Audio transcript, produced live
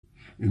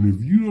And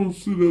if you don't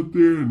sit up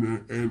there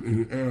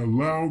and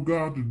allow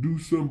God to do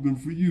something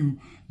for you,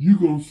 you're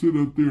going to sit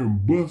up there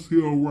and bust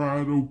hell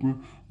wide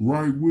open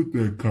right with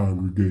that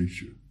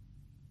congregation.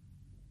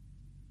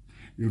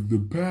 If the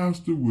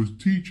pastor was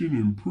teaching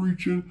and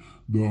preaching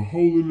the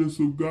holiness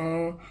of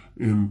God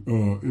and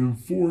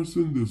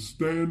enforcing the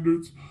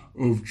standards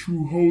of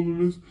true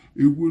holiness,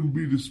 it wouldn't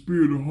be the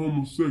spirit of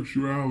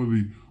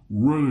homosexuality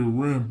running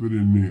rampant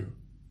in there.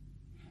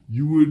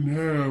 You wouldn't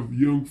have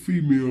young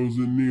females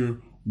in there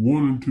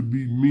wanting to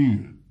be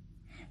men.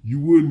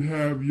 You wouldn't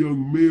have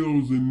young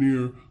males in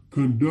there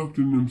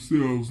conducting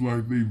themselves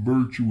like they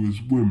virtuous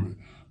women.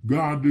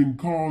 God didn't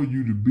call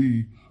you to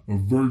be a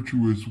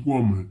virtuous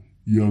woman,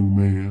 young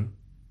man.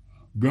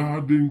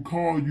 God didn't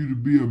call you to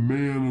be a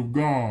man of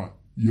God,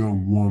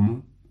 young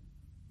woman.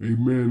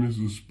 Amen. It's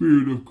a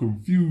spirit of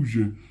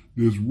confusion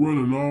that's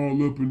running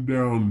all up and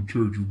down the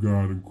Church of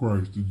God in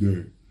Christ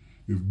today.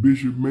 If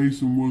Bishop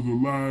Mason was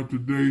alive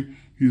today,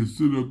 he'd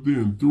sit up there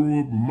and throw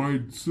up and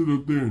might sit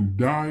up there and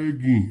die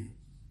again.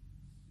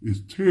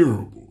 It's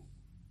terrible.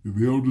 If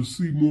Elder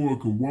Seymour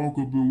can walk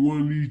up in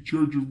one of these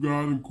Church of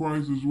God in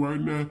Christ right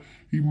now,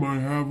 he might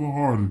have a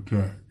heart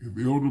attack. If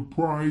Elder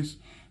Price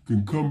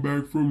can come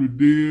back from the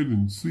dead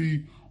and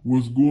see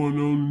what's going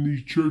on in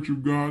these Church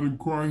of God in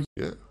Christ.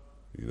 Yeah,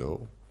 you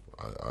know,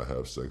 I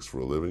have sex for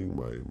a living.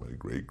 My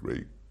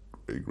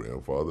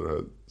great-great-great-grandfather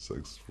had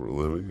sex for a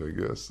living, I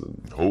guess.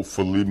 And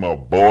hopefully my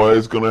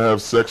boy's going to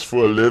have sex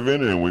for a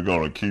living, and we're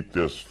going to keep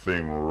this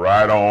thing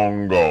right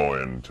on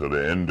going to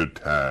the end of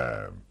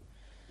time.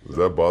 Does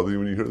that bother you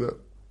when you hear that?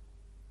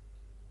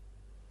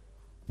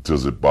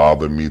 Does it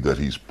bother me that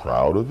he's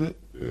proud of it?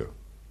 Yeah.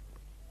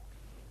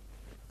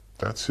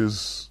 That's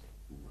his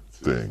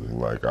thing.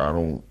 Like, I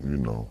don't,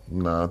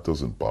 it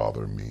doesn't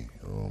bother me.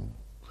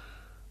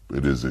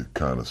 But is it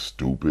kind of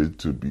stupid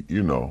to be,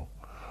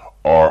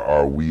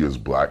 are we as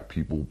black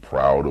people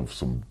proud of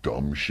some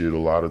dumb shit a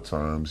lot of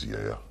times?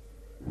 Yeah,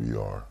 we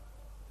are.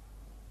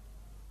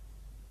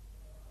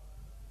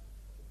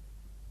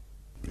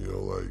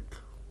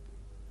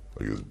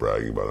 Like it's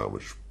bragging about how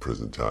much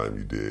prison time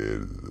you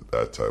did,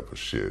 that type of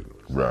shit.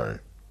 Right.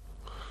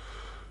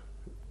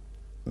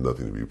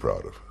 Nothing to be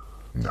proud of.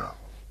 No.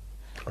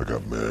 I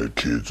got mad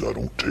kids I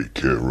don't take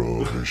care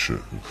of and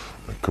shit.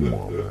 Like, come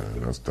on,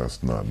 man.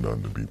 That's not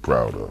nothing to be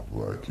proud of.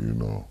 Like, I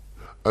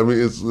mean,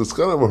 it's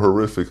kind of a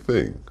horrific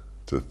thing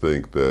to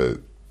think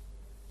that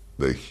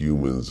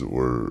humans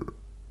were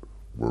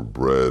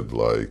bred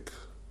like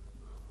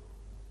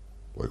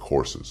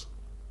horses.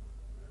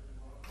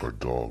 Or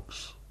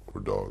dogs.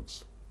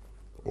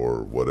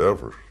 Or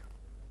whatever.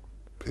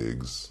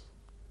 Pigs,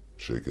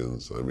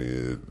 chickens. I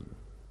mean,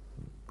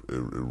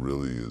 it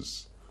really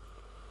is.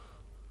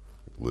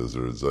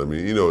 Lizards. I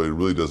mean, it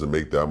really doesn't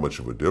make that much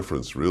of a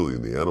difference, really,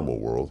 in the animal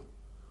world.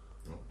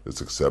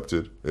 It's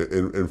accepted.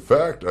 In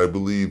fact, I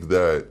believe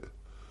that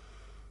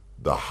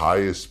the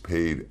highest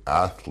paid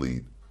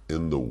athlete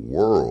in the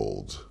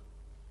world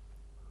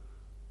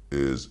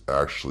is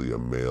actually a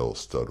male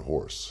stud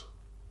horse.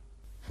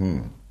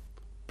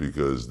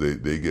 Because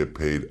they get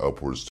paid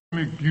upwards.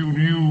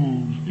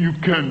 You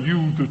can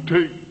use to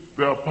take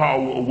their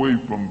power away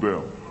from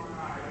them.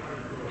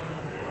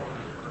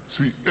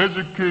 See,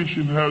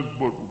 education has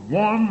but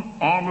one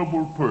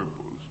honorable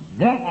purpose,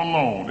 one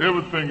alone.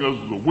 Everything else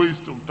is a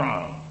waste of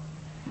time.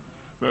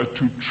 That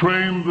to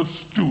train the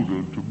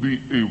student to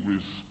be a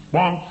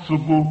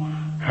responsible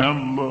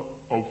handler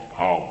of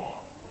power.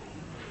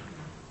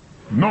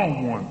 No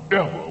one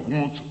ever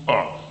wants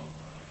us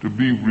to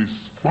be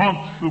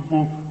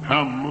responsible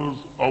handlers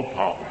of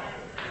power.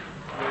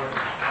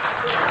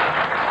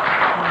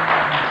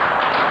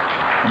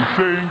 I'm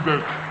saying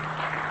that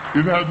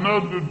it has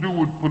nothing to do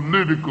with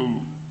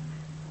political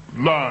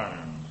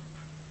lines.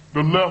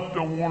 The left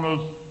don't want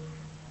us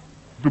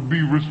to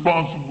be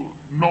responsible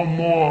no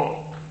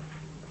more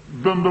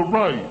than the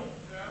right.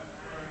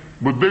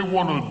 But they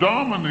want to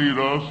dominate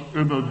us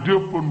in a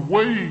different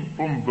way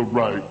from the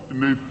right,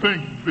 and they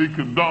think they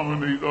can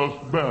dominate us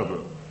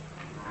better.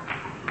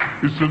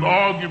 It's an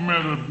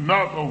argument of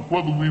not of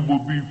whether we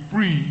will be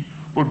free,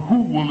 but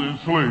who will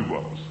enslave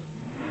us.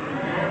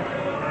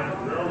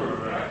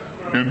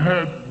 And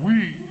had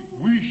we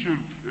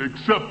should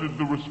accepted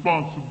the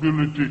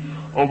responsibility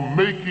of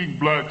making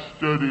black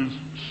studies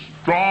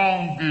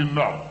strong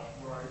enough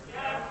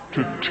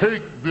to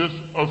take this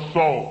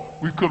assault.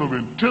 We could have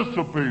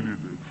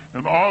anticipated it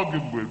and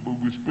argued with it, but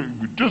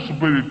we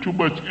dissipated too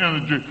much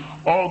energy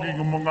arguing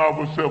among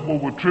ourselves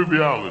over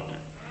triviality.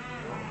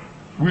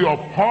 We are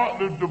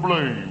partly to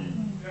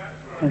blame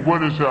for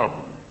what is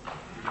happening.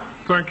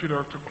 Thank you,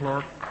 Dr.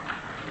 Clark.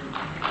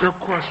 Your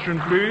question,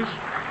 please.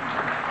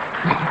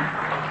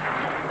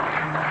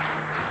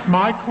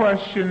 My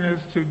question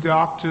is to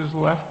Doctors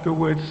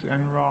Lefkowitz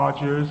and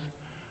Rogers.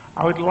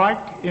 I would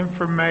like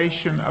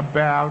information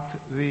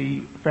about the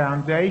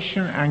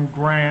foundation and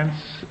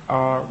grants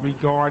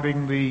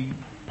regarding the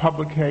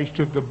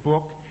publication of the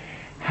book.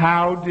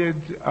 How did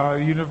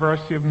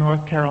University of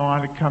North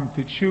Carolina come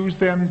to choose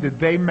them? Did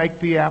they make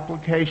the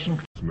application?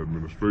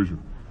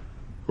 Administration.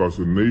 because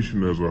the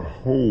nation as a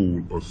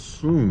whole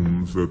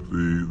assumes that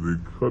the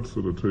cuts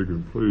that are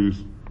taking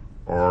place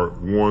are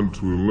one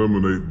to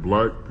eliminate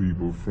black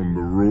people from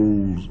the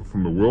rolls,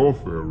 from the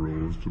welfare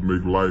rolls, to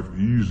make life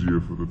easier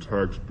for the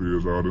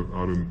taxpayers out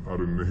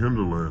in the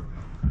hinterland.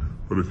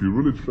 But if you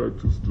really track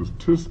the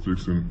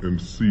statistics and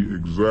see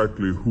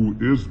exactly who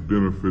is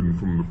benefiting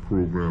from the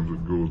programs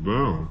that goes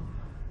down,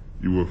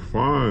 you will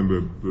find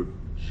that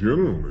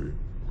generally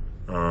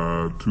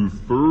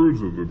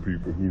 2/3 of the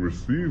people who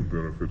receive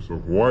benefits are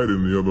white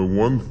and the other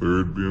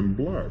 1/3 being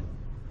black.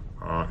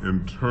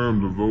 In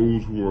terms of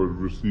those who are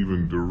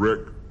receiving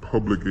direct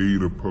public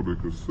aid or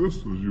public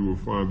assistance, you will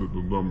find that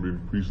the number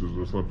increases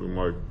to something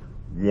like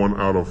 1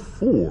 out of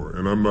 4.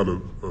 And I'm not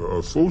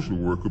a social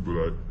worker,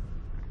 but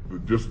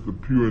just the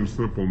pure and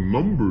simple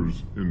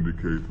numbers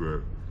indicate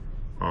that.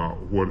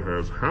 What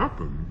has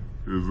happened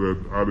is that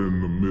out in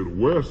the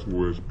Midwest,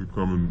 where it's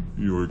becoming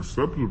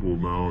acceptable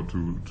now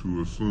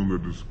to assume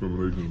that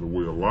discrimination is a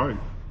way of life,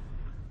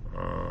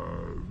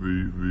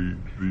 the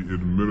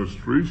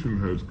administration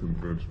has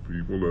convinced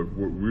people that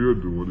what we're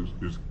doing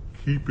is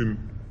keeping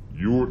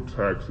your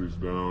taxes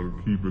down,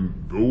 keeping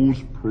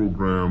those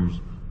programs,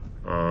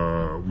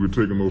 we're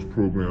taking those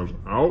programs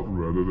out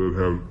rather that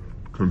have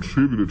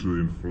contributed to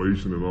the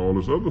inflation and all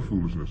this other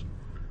foolishness.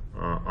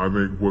 I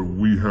think what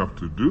we have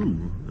to do,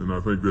 and I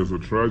think there's a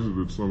tragedy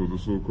that some of the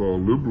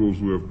so-called liberals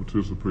who have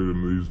participated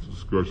in these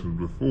discussions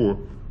before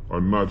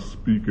are not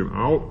speaking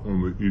out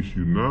on the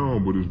issue now,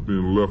 but it's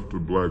being left to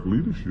black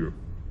leadership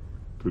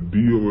to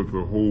deal with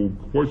the whole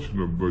question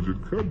of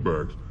budget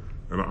cutbacks.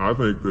 And I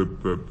think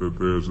that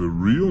there's a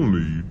real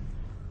need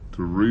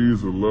to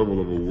raise the level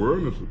of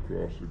awareness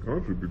across the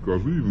country,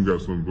 because we even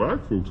got some black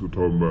folks who are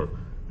talking about,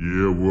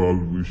 yeah, well,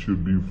 we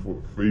should be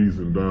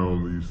phasing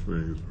down these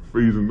things.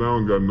 Phasing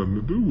down got nothing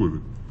to do with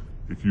it.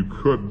 If you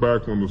cut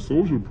back on the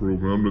social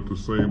program, at the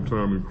same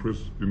time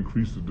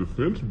increase the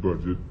defense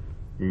budget.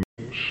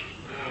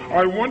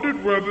 I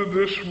wondered whether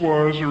this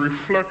was a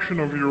reflection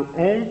of your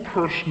own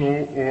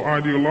personal or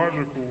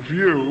ideological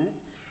view,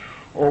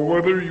 or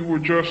whether you were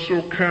just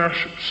so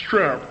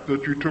cash-strapped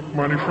that you took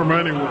money from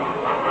anyone.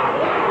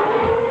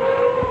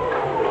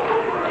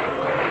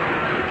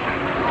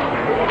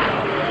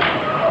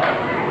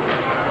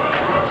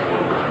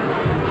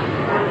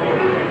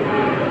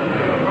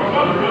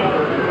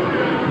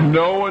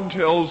 No one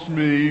tells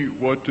me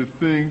what to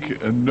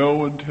think, and no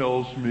one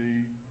tells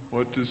me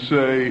what to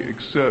say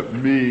except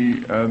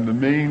me, and the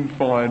main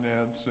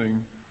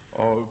financing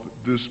of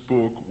this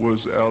book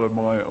was out of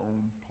my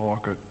own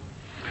pocket.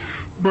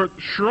 But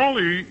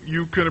surely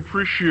you can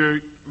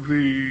appreciate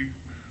the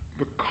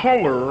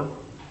color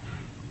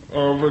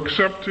of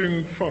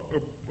accepting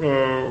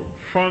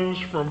funds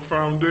from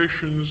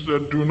foundations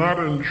that do not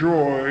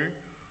enjoy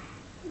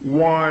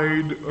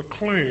wide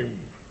acclaim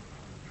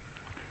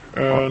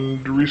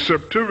and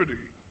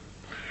receptivity.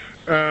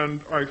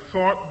 And I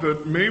thought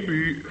that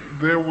maybe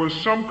there was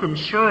some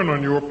concern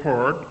on your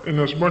part, in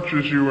as much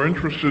as you are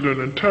interested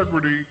in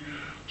integrity,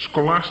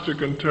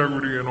 scholastic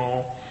integrity and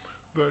all,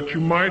 that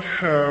you might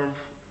have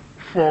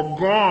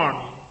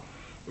foregone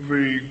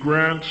the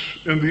grants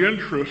in the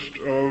interest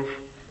of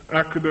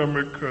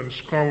academic and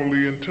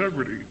scholarly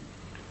integrity.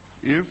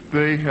 If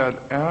they had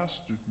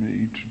asked of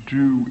me to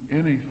do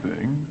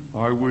anything,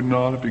 I would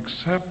not have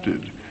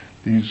accepted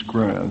these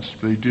grants.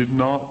 They did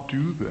not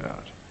do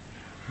that.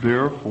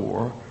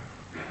 Therefore,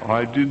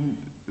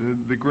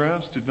 the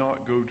grants did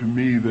not go to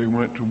me. They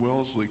went to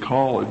Wellesley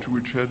College,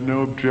 which had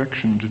no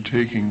objection to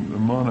taking the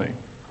money.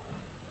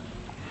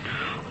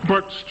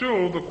 But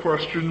still the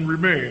question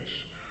remains.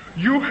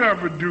 You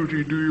have a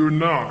duty, do you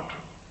not,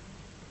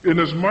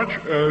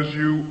 inasmuch as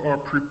you are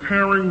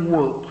preparing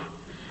work,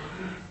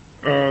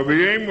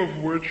 the aim of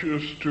which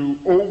is to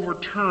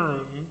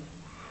overturn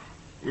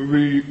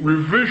the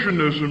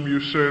revisionism, you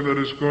say, that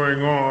is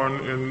going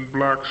on in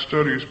black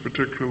studies,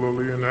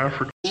 particularly in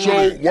Africa.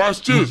 So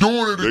watch this.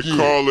 Doing it They again.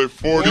 call it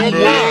 $40 You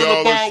million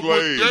worry about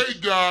slaves. what they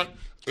got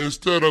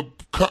instead of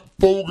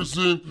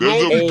focusing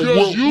There's on a- what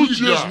because we you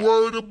just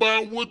worried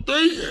about what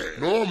they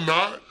had. No, I'm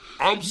not.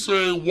 I'm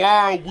saying,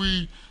 why are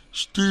we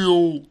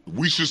still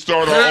We should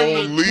start our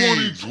handling own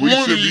leagues. We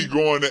should be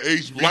going to like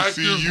it's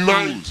HBCUs.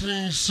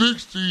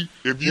 1960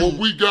 If you- when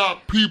we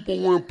got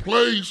people in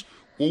place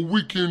where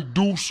we can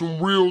do some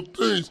real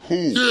things? Who?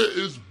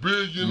 Yeah, it's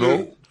billionaires.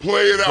 No,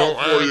 play it out Don't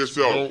for ask-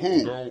 yourself.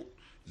 Who? Don't.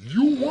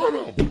 You one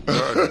of them.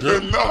 God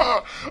damn it.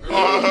 Nah.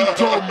 What you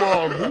talking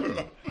about? Who?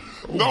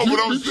 No, but I'm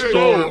Get me saying-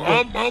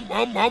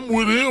 started. I'm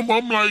with him.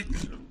 I'm like,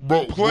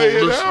 bro, Play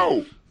it listen.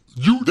 out.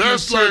 You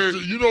That's just like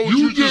like- you know what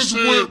you just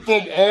just went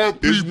from our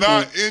people. It's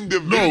not No,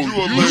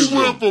 individualism.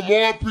 you went from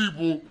our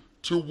people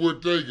to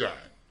what they got.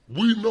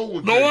 We know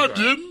what No, they I got.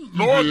 didn't. You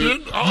No, I did.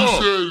 didn't. You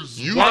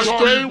said You white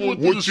talking-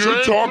 people- what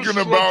you're talking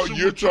about,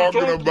 you're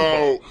talking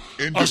about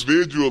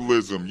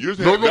individualism.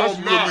 No, that's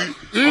I'm not.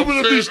 Even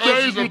I'm if he saying stays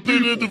us as a within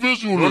people.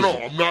 individualism.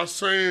 No, I'm not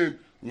saying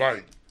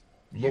like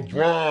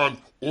LeBron,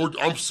 or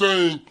I'm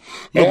saying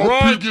LeBron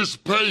LeBron gets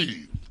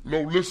paid.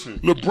 No, listen.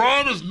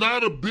 LeBron is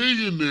not a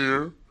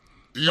billionaire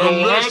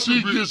unless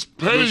he gets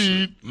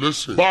paid.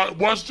 Listen.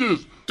 Watch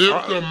this.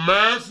 If the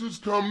masses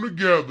come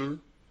together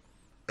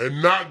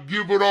and not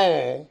give it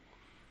all,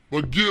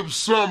 but give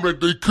some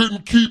that they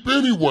couldn't keep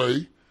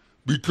anyway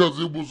because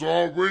it was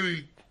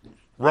already,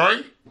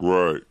 right?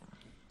 Right.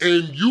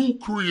 And you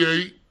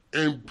create,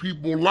 and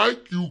people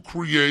like you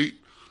create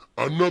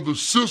another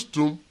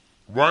system,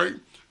 right,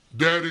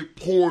 that it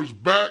pours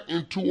back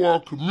into our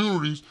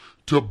communities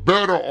to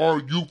better our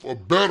youth or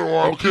better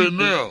our people. Okay,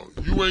 now,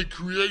 you ain't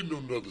creating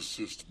another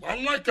system.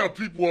 I like how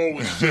people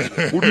always say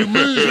that. What do you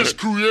mean? Just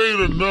create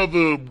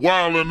another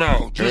wilding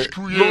out. Just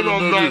create No,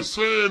 another. I'm not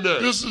saying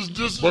that. This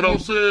is But I'm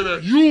saying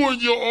that you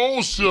and your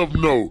own self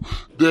know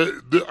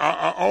that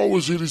I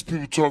always hear these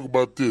people talk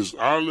about this.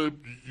 I'll let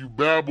you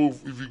babble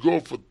if you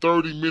go for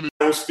 30 minutes.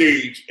 On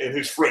stage and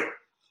his friend.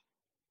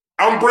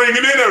 I'm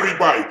bringing in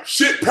everybody.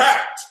 Shit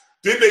packed.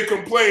 Then they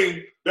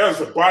complain there's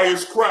a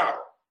biased crowd.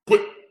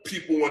 But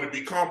people want to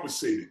be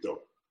compensated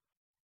though.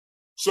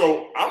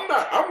 So I'm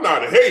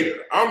not a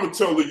hater. I'm gonna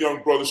tell the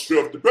young brother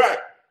straight off the bat.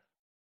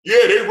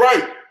 Yeah, they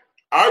right.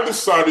 I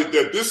decided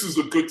that this is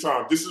a good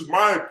time. This is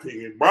my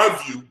opinion, my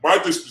view, my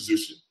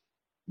disposition.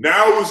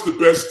 Now is the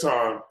best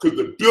time because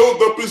the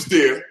buildup is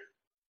there.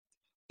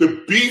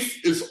 The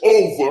beef is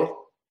over.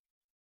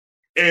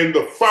 And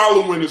the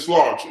following is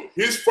larger.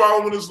 His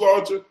following is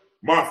larger.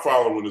 My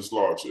following is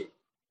larger.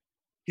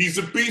 He's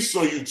a beast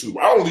on YouTube.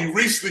 I only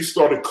recently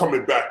started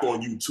coming back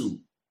on YouTube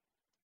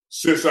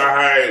since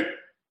I had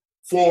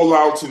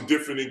fallouts and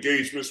different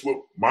engagements with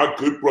my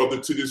good brother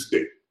to this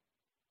day.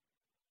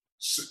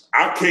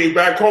 I came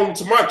back home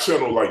to my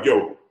channel like,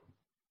 yo,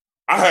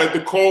 I had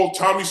to call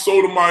Tommy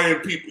Sotomayor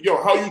and people,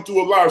 yo, how you do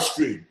a live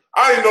stream?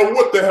 I didn't know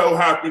what the hell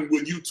happened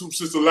with YouTube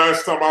since the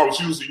last time I was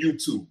using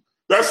YouTube.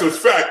 That's a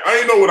fact. I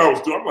didn't know what I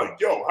was doing. I'm like,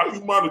 yo, how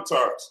you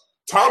monetize?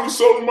 Tommy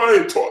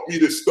Sotomayor taught me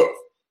this stuff.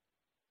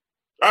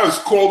 I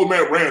just called him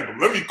at random.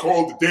 Let me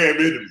call the damn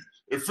enemy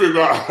and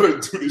figure out how to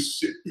do this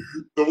shit.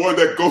 The one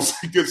that goes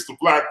against the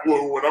black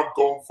woman when I'm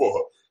going for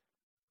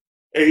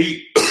her. And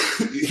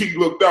he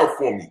looked out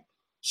for me.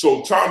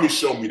 So Tommy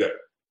showed me that.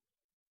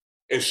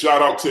 And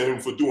shout out to him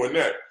for doing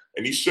that.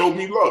 And he showed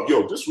me love.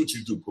 Yo, this is what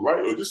you do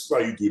polite. Or this is how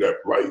you do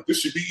that polite. This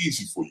should be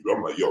easy for you.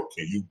 I'm like, yo,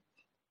 can you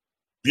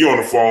be on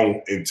the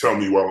phone and tell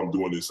me while I'm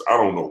doing this? I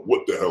don't know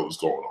what the hell is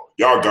going on.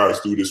 Y'all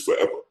guys do this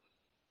forever.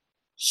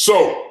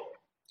 So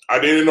I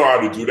didn't know how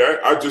to do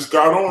that. I just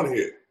got on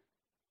here.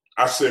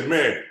 I said,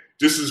 man,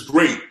 this is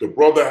great. The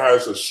brother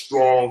has a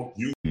strong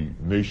youth. The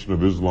Nation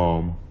of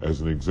Islam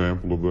as an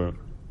example of that?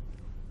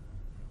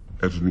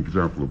 As an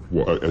example of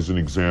what? As an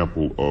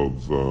example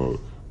of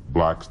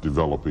blacks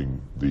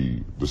developing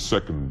the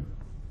second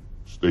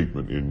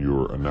statement in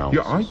your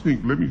analysis. Yeah, I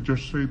think, let me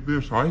just say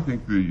this. I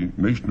think the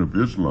Nation of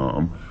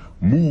Islam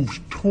moves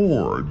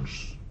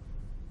towards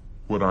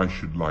what I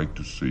should like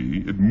to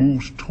see. It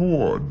moves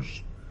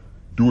towards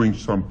doing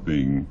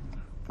something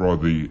for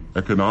the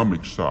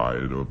economic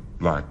side of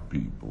black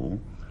people.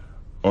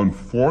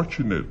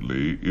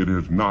 Unfortunately, it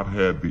has not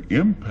had the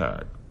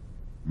impact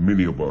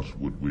many of us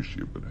would wish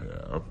it would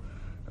have.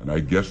 And I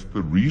guess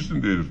the reason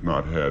it has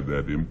not had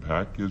that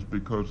impact is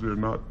because there are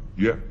not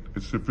yet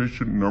a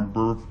sufficient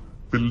number of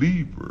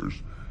believers.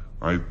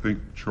 I think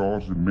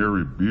Charles and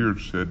Mary Beard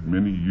said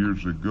many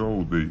years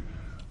ago the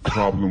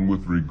problem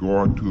with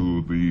regard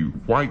to the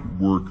white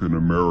work in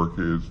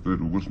America is that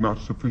it was not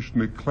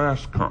sufficiently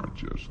class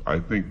conscious. I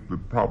think the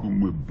problem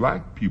with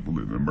black people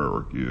in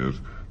America is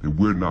that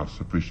we're not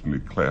sufficiently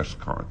class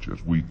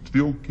conscious. We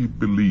still keep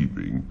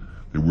believing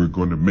that we're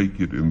going to make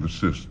it in the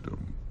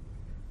system.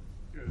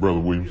 Brother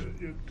Williams?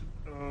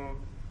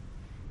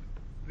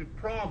 The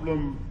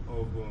problem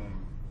of,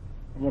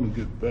 I want to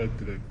get back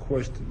to that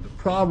question. The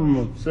problem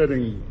of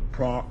setting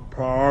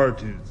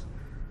priorities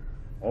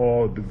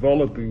or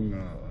developing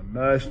a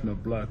national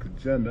black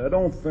agenda, I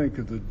don't think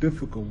is a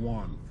difficult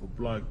one for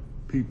black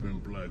people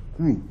and black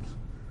groups.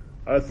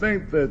 I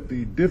think that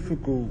the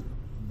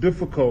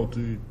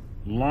difficulty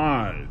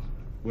lies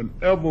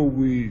whenever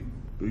we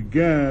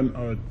began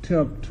or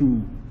attempt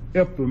to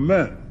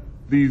implement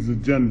these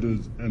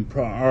agendas and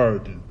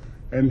priorities.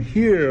 And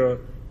here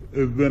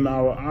is when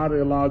our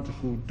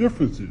ideological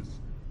differences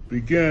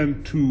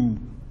began to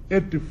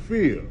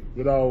interfere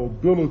with our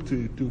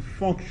ability to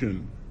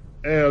function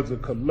as a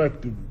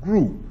collective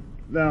group.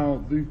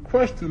 Now, the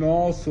question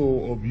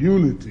also of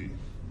unity,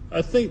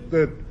 I think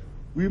that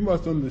we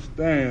must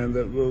understand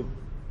that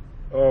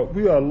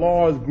we are a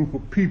large group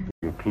of people.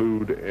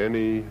 Include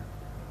any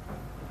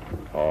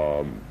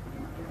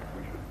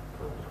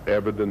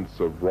evidence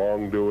of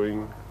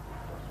wrongdoing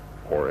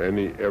or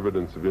any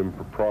evidence of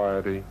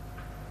impropriety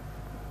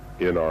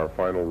in our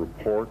final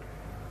report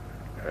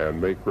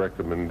and make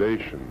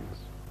recommendations.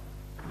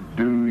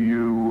 Do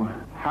you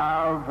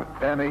have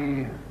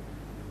any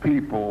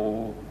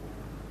people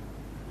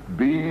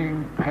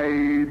being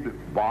paid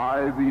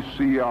by the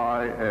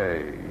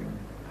CIA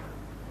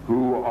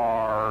who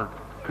are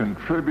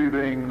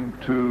contributing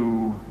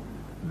to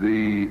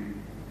the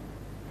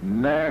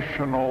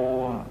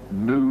national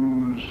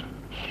news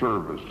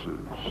Services,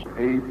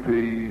 AP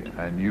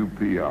and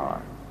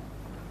UPI.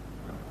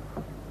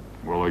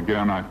 Well,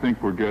 again, I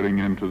think we're getting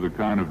into the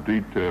kind of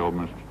detail,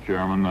 Mr.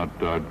 Chairman, that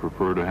I'd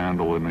prefer to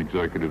handle in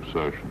executive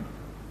session.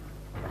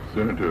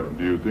 Senator,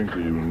 do you think that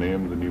you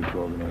named the news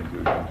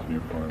organizations in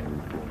your final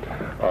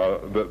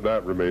report?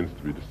 That remains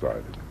to be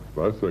decided.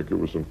 I think it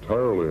was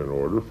entirely in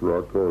order for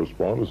our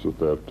correspondents at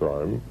that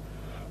time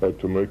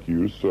to make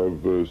use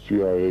of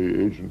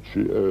CIA agent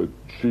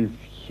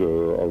chiefs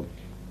of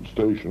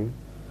station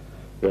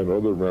and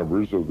other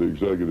members of the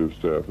executive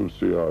staff of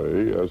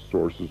CIA as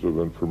sources of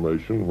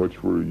information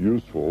which were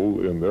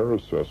useful in their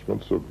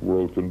assessments of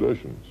world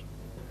conditions.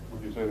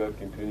 Would you say that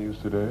continues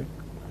today?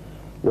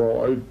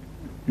 Well,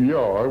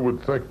 I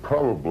would think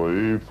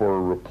probably for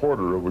a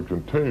reporter it would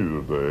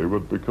continue today,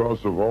 but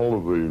because of all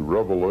of the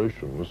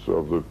revelations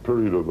of the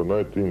period of the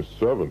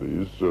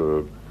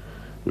 1970s,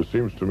 it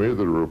seems to me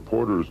that a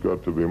reporter's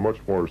got to be much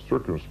more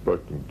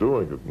circumspect in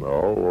doing it now,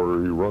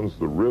 or he runs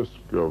the risk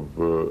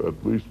of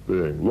at least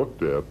being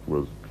looked at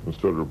with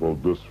considerable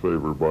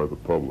disfavor by the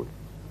public.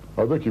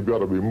 I think you've got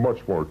to be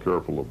much more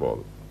careful about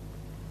it.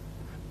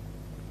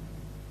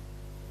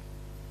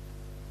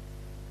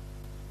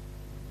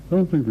 I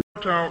don't think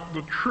out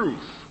the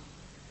truth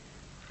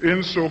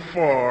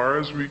insofar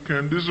as we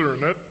can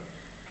discern it,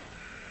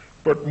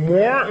 but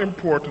more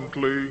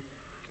importantly,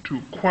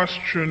 to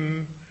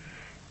question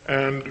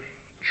and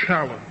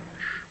challenge.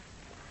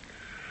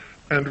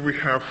 And we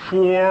have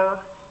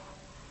four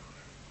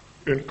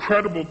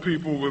incredible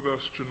people with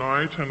us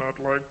tonight, and I'd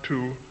like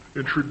to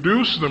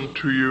introduce them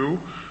to you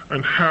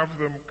and have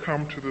them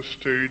come to the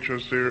stage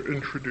as they're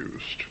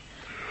introduced.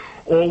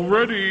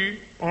 Already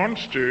on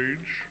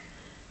stage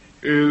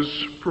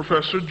is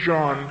Professor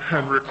John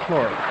Henry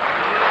Clark.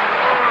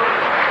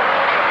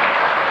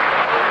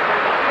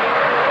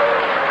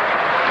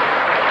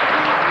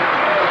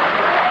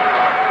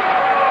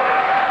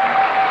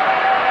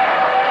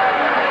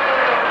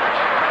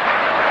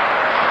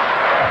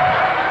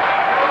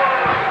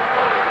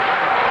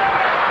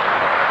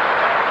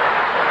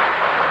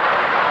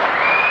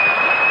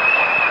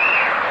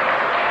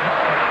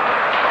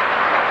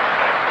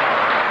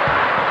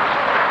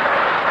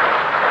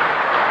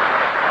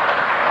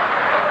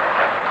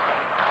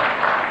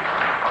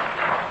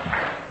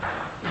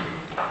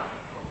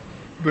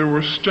 They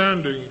were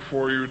standing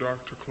for you,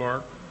 Dr.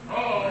 Clark.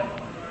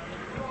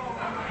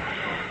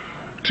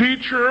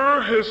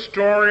 Teacher,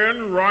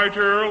 historian,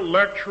 writer,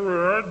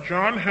 lecturer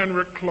John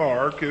Henry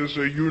Clark is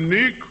a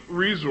unique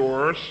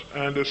resource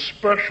and a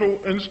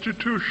special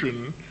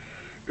institution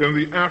in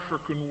the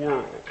African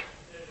world.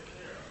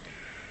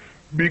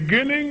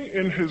 Beginning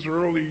in his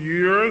early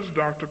years,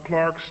 Dr.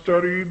 Clark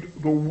studied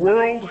the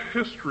world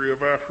history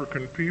of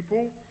African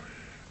people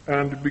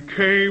and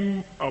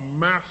became a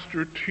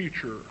master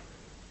teacher.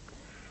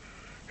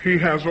 He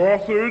has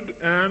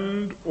authored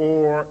and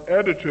or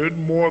edited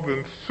more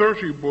than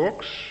 30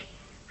 books,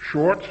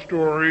 short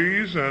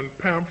stories, and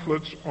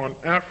pamphlets on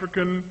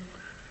African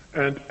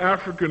and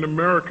African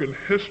American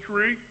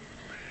history,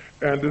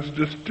 and is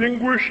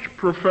Distinguished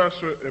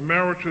Professor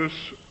Emeritus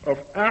of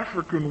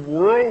African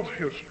World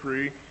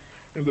History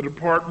in the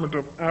Department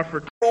of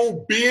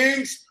African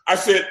beings. I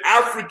said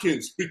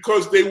Africans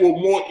because they were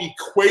more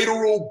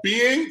equatorial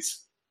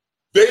beings.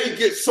 They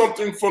get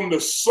something from the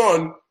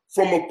sun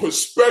from a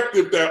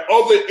perspective that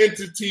other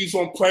entities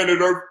on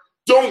planet Earth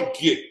don't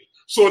get.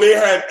 So they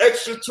had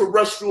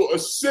extraterrestrial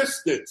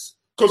assistance.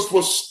 Because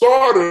for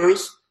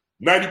starters,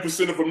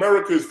 90% of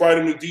America is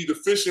vitamin D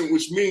deficient,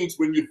 which means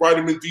when you're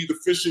vitamin D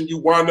deficient, you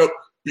wind up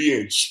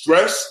being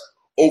stressed,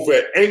 over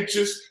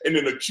anxious, and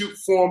in acute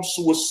form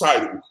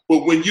suicidal.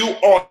 But when you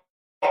are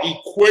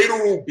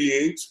equatorial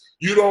beings,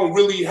 you don't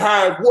really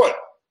have what?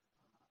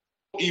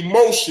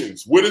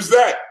 Emotions. What is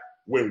that?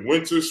 When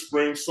winter,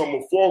 spring, summer,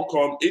 fall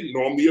come, it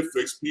normally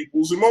affects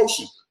people's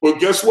emotions. But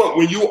guess what?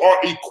 When you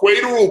are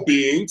equatorial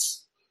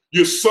beings,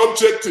 you're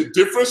subject to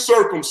different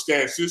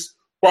circumstances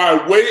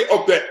by way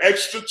of the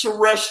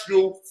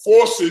extraterrestrial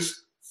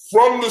forces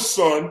from the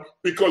sun,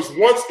 because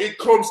once it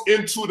comes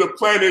into the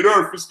planet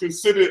Earth, it's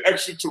considered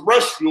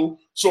extraterrestrial.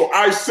 So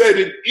I said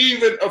it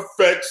even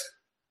affects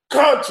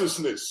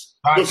consciousness.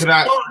 Can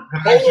I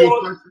ask you a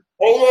question?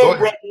 Hold on,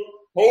 brother.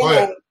 Hold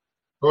on.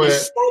 Go ahead. The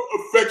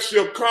sun affects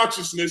your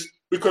consciousness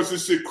because it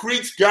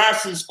secretes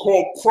gases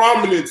called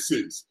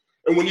prominences.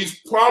 And when these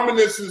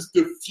prominences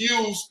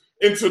diffuse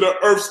into the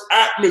Earth's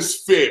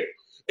atmosphere,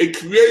 it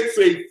creates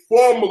a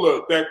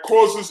formula that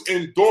causes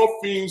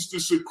endorphins to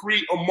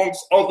secrete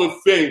amongst other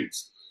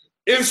things.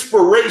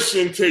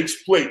 Inspiration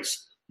takes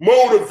place.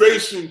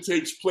 Motivation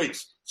takes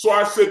place. So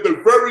I said the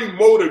very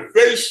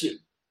motivation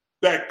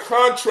that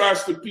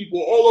contrasts to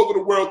people all over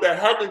the world that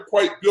haven't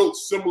quite built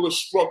similar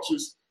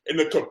structures and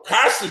the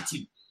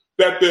capacity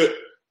that the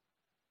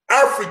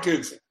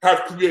Africans have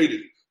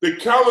created, the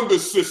calendar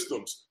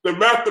systems, the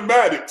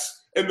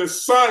mathematics, and the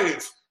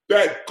science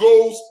that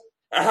goes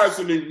has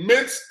an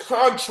immense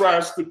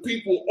contrast to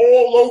people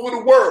all over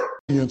the world.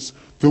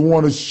 They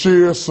want to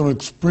share some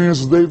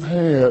experiences they've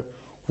had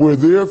where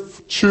their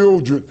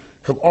children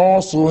have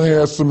also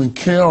had some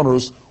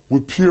encounters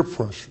with peer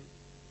pressure.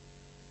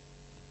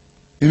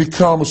 Any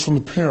comments from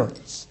the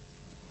parents?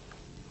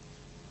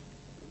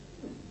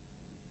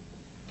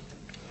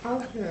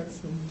 I've had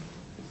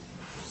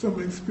some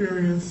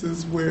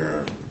experiences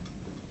where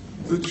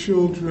the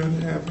children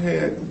have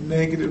had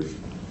negative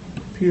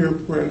peer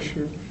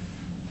pressure,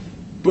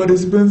 but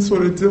it's been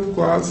sort of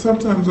difficult.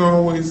 Sometimes I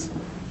always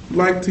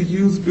like to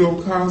use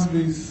Bill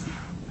Cosby's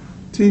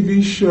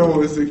TV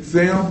show as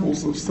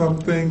examples of some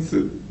things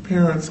that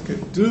parents can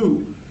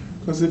do,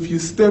 because if you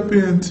step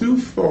in too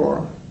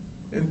far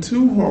and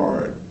too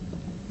hard,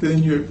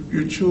 then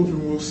your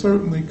children will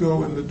certainly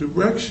go in the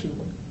direction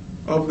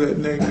of that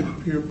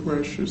negative peer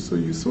pressure. So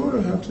you sort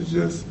of have to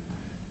just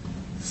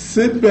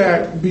sit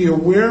back, be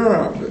aware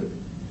of it,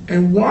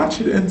 and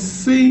watch it and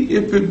see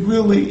if it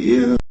really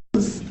is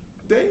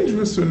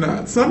dangerous or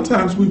not.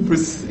 Sometimes we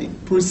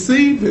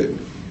perceive it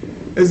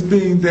as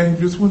being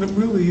dangerous when it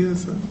really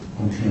isn't.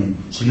 Okay.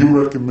 So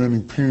you're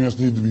recommending parents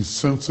need to be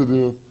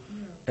sensitive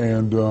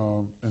and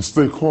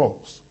stay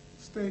close.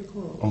 Stay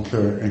close.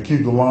 Okay, and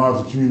keep the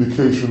lines of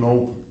communication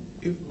open.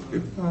 If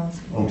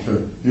possible.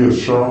 Okay. Yes,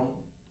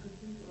 Charlotte?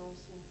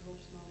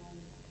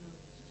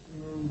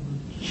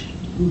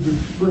 Who the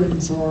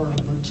friends are,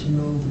 but to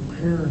know the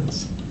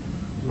parents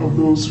of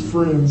those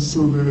friends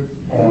so that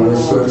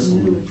they're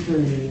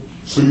communicating.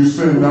 So you're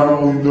saying not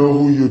only know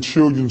who your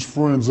children's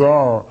friends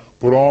are,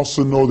 but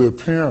also know their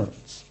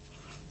parents.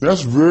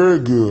 That's very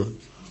good.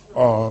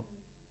 I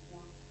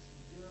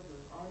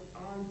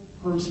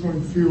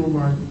personally feel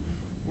like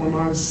when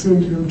I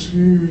send him to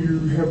you,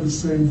 you have the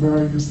same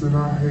values that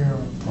I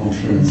have.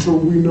 Okay. And so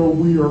we know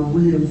we are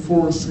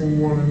reinforcing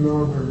one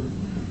another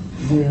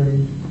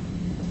when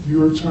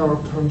your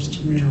child comes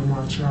to me or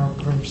my child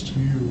comes to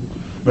you.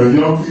 Now,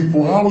 young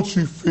people, how would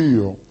you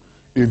feel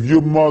if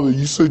your mother,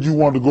 you said you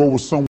wanted to go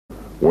with someone,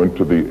 went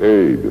to the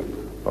aid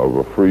of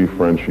the free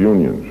French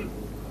unions?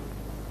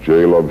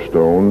 J.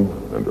 Lovestone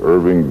and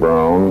Irving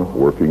Brown,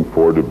 working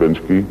for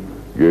Dubinsky,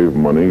 gave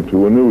money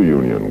to a new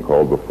union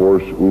called the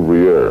Force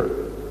Ouvrière.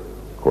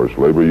 Of course,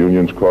 labor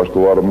unions cost a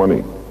lot of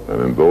money,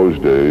 and in those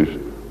days,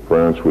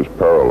 France was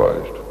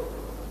paralyzed.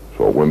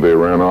 So when they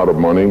ran out of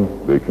money,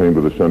 they came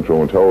to the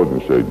Central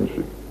Intelligence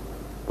Agency.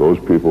 Those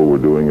people were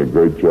doing a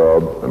great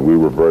job, and we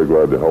were very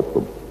glad to help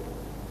them.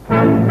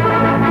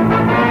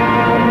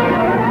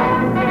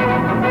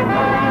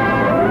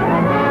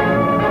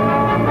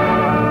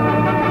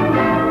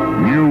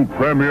 New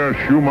Premier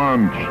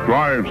Schumann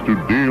strives to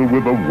deal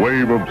with a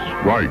wave of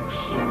strikes.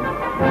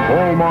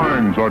 Coal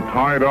mines are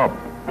tied up.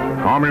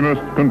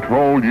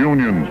 Communist-controlled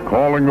unions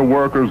calling the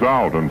workers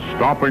out and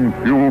stopping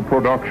fuel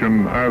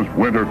production as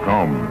winter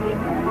comes.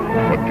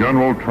 A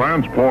general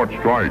transport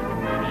strike,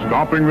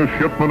 stopping the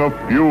shipment of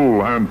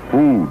fuel and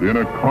food in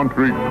a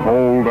country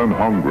cold and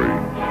hungry.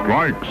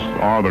 Strikes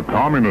are the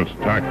communist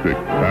tactic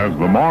as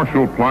the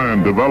Marshall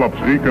Plan develops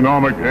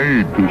economic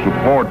aid to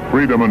support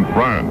freedom in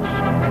France.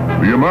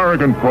 The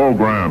American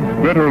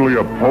program bitterly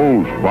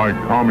opposed by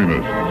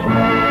communists.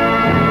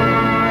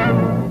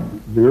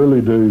 The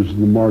early days of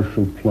the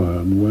Marshall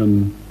Plan,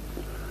 when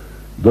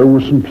there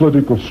were some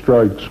political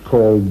strikes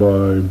called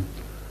by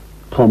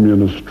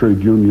communist trade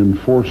union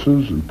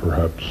forces and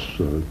perhaps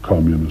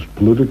communist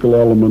political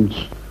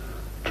elements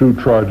to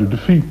try to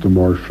defeat the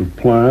Marshall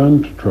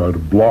Plan, to try to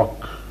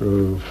block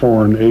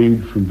foreign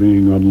aid from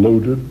being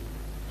unloaded.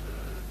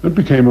 It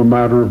became a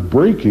matter of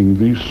breaking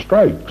these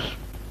strikes.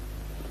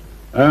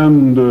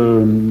 And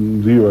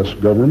the U.S.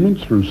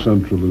 government, through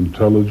Central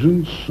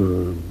Intelligence,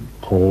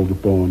 called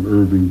upon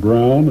Irving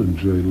Brown and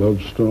J.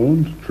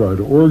 Lovestone to try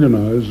to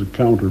organize a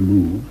counter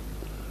move.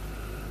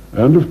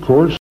 And of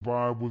course,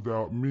 survive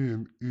without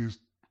men is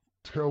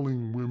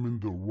telling women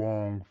the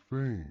wrong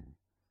thing.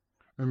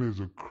 And as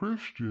a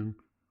Christian,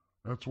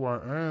 that's why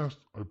I asked,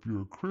 if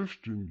you're a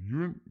Christian,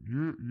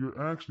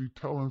 you're actually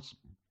telling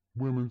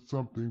women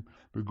something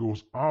that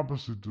goes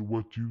opposite to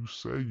what you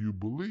say you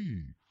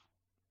believe.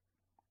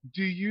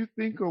 Do you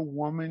think a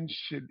woman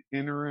should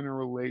enter in a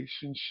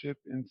relationship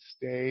and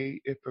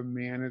stay if a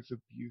man is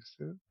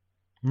abusive?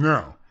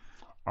 Now,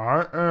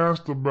 I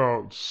asked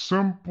about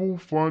simple,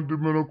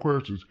 fundamental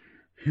questions.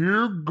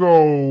 Here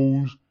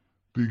goes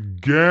the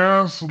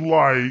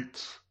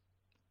gaslight,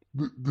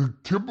 the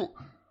typical,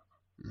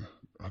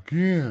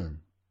 again,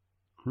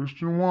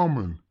 Christian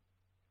woman.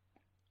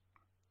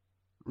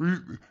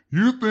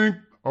 You think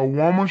a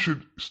woman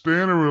should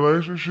stay in a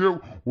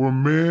relationship where a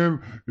man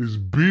is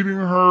beating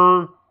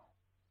her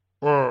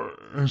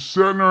and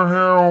setting her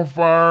hair on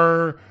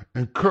fire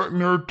and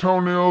cutting her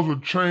toenails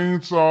with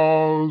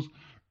chainsaws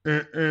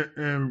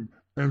and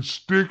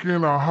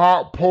sticking a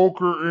hot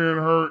poker in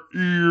her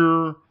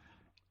ear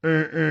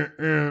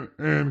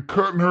and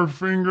cutting her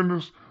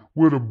fingers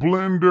with a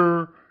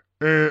blender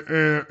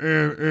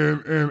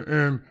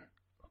and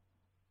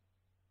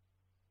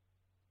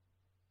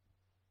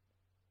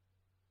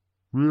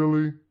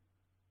really?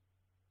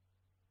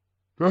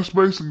 That's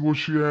basically what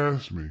she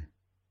asked me.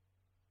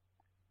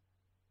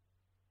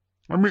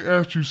 Let me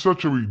ask you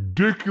such a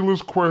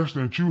ridiculous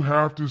question that you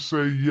have to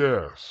say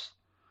yes.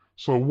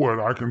 So what?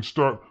 I can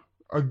start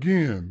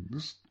again.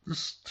 This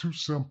is too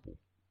simple.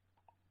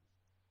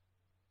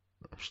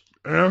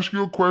 Ask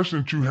you a question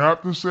that you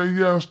have to say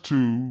yes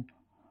to,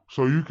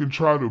 so you can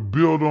try to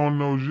build on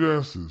those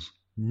yeses.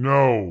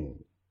 No.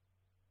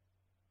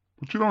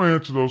 But you don't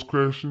answer those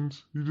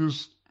questions. You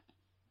just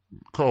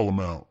call them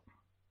out.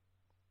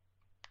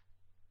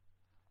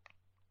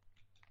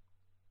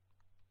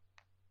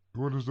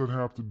 What does that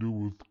have to do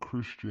with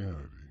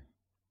Christianity?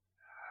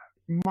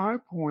 My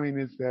point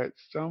is that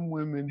some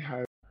women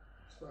have.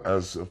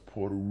 As a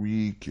Puerto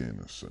Rican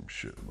or some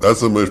shit.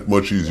 That's a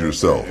much easier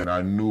sell. And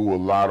I knew a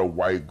lot of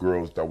white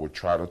girls that would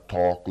try to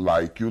talk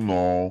like,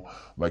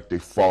 like they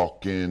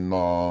fucking,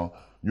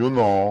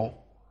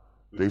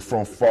 they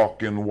from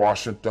fucking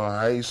Washington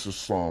Heights or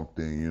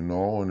something,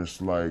 and it's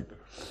like,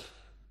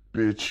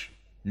 bitch,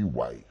 you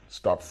white,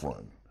 stop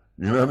fronting.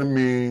 You know what I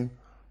mean?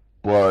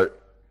 But,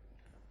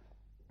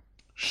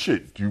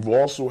 shit, you've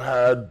also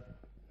had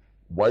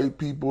white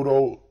people,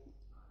 though,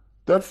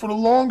 that for the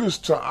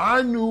longest time,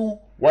 I knew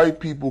white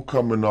people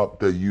coming up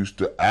that used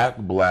to act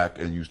black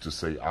and used to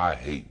say, I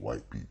hate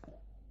white people.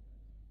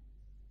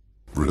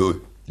 Really?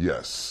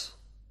 Yes.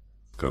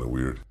 Kind of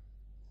weird.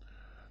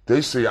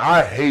 They say,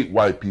 I hate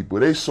white people.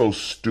 They so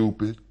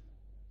stupid.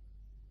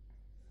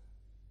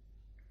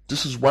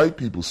 This is white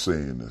people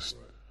saying this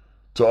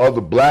to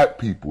other black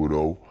people,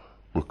 though,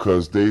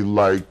 because they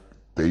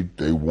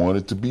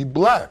wanted to be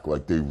black.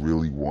 Like, they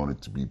really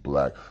wanted to be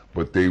black.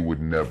 But they would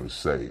never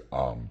say,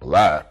 I'm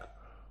black.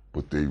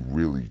 But they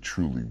really,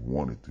 truly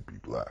wanted to be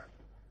black.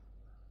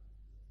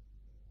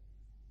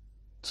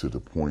 To the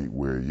point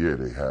where, yeah,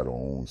 they had their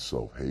own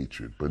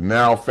self-hatred. But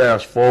now,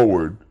 fast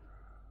forward,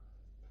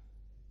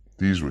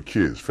 these were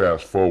kids.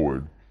 Fast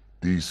forward,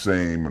 these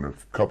same, and a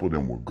couple of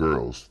them were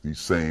girls, these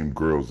same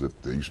girls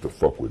that they used to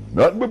fuck with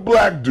nothing but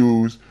black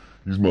dudes,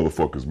 these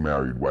motherfuckers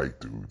married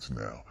white dudes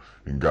now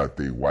and got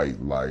their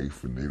white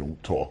life, and they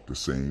don't talk the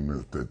same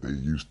as that they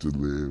used to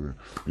live.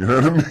 You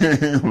know what I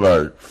mean?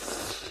 Like,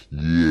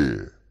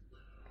 yeah.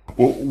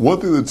 Well, one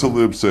thing that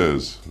Talib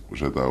says,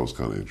 which I thought was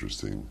kind of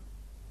interesting,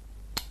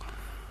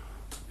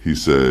 he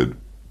said,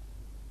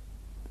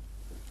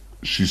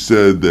 she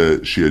said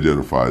that she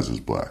identifies as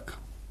black.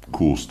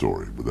 Cool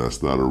story, but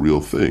that's not a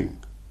real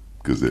thing,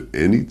 because at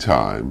any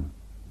time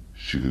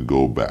she could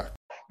go back.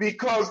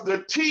 Because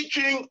the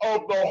teaching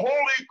of the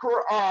Holy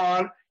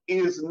Quran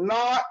is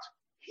not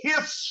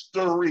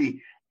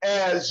history,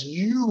 as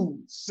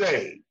you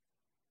say.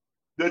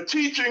 The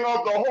teaching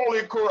of the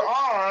Holy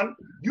Quran,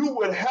 you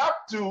would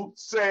have to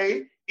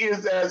say,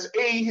 is as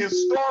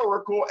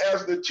ahistorical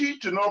as the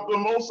teaching of the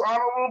most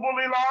honorable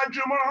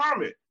Elijah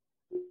Muhammad.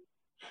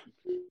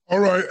 All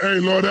right, hey,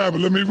 Lord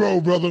Abbott, let me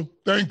roll, brother.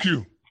 Thank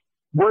you.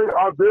 Wait,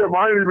 I didn't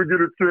even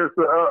get a chance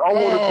to ask. I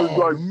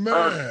wanted to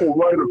ask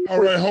polite. All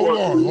right,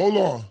 hold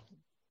on.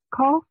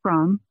 Call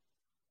from.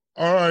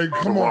 All right,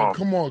 come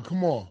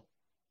on.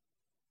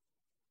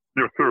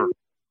 Yes, sir.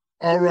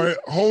 All right,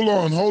 hold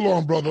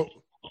on, brother.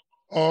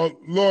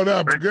 Lord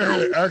Abbott, go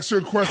ahead. Ask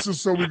your question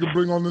so we can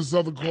bring on this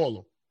other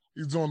caller.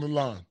 He's on the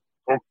line.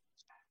 Okay.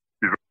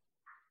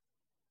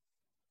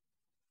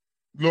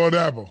 Lord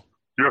Abbott.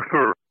 Yes,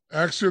 sir.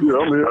 Ask your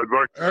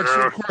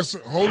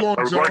question. Hold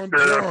on,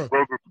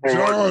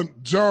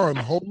 John.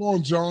 Hold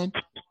on, John.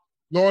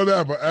 Lord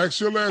Abbott, ask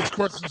your last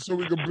question so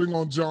we can bring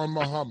on John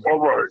Muhammad. All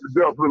right,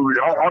 definitely.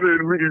 I didn't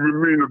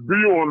even mean to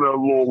be on that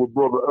long with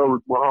Brother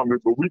Eric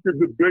Muhammad, but we can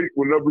debate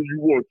whenever you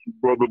want to,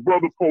 brother.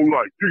 Brother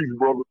Polite. Peace,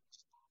 brother.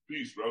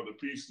 Peace, brother.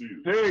 Peace to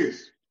you.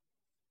 Peace.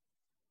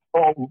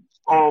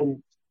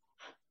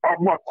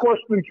 My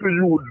question to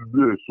you is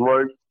this,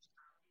 right?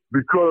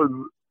 Because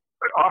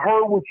I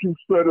heard what you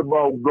said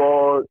about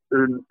God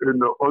and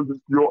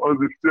your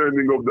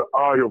understanding of the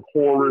Eye of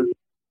Horus.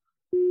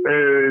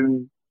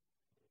 And,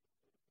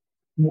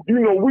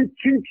 we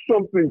teach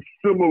something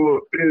similar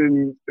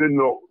in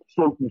the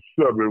Circle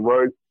 7,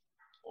 right?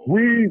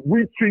 We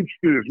teach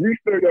this. We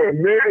say that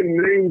man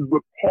names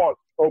the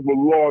parts of the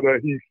law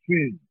that he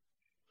sees.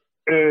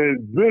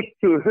 And this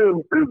to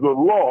him is a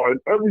law. And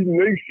every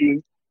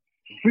nation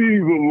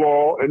sees a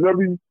law, and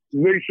every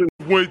nation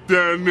went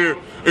down there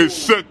and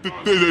set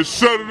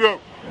it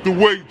up the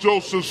way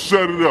Joseph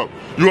set it up.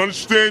 You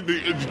understand? The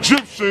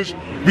Egyptians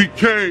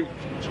became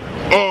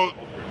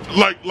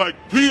like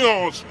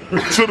peons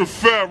to the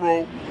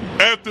Pharaoh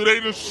after they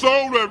done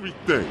sold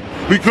everything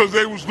because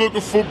they was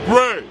looking for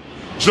bread.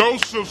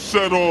 Joseph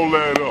set all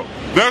that up.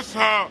 That's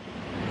how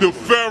the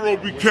Pharaoh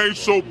became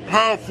so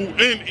powerful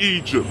in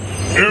Egypt.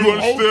 You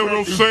understand what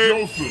I'm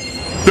saying?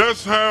 Joseph.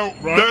 That's how.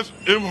 Right. That's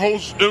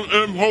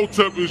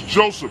Imhotep is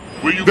Joseph.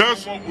 Where you come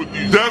up with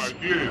these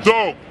ideas?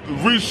 Dog,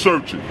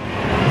 research it.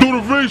 Do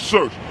the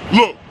research.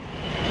 Look,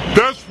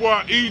 that's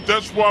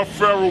why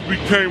Pharaoh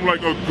became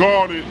like a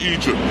god in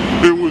Egypt.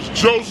 It was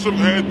Joseph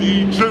had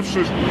the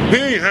Egyptians. He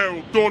ain't had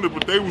them doing it,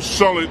 but they was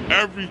selling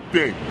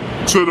everything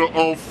to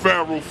the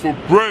Pharaoh for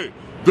bread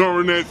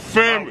during that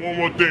famine. One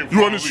more thing.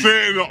 You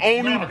understand? The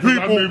only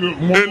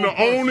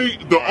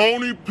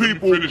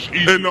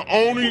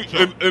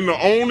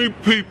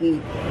people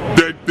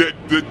that that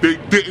they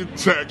didn't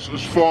tax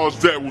as far as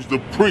that was the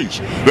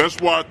priest. That's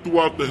why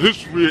throughout the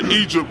history of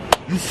Egypt,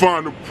 you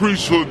find the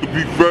priesthood to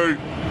be very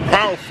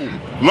powerful.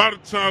 A lot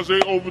of times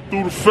they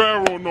overthrew the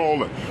pharaoh and all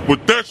that.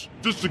 But that's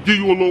just to give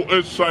you a little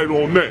insight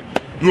on that.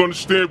 You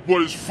understand?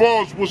 But as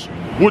far as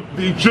what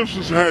the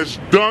Egyptians has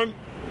done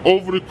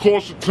over the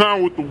course of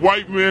time, what the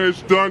white man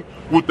has done,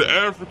 what the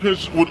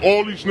Africans, what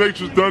all these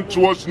nations done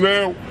to us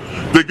now,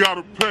 they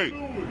gotta pay.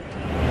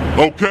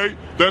 Okay?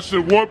 That's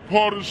in one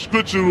part of the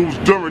scripture that was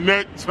during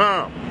that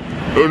time.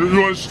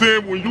 You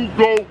understand? When you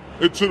go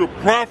into the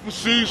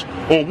prophecies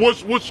on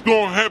what's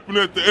going to happen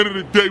at the end of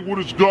the day, what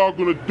is God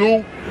going to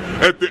do?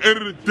 At the end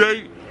of the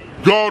day,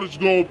 God is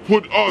going to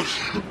put us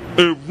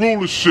in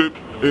rulership,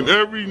 and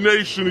every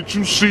nation that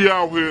you see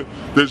out here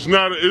that's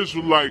not an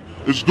Israelite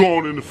is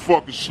going into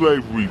fucking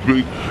slavery,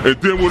 B. And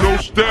then when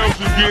those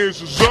 1,000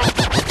 years is up,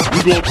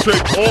 we're going to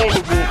take all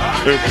of them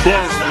and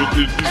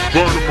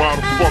burn them out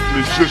of fucking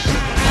existence,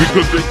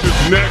 because they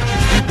just natural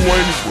people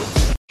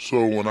anyway.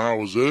 So when I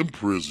was in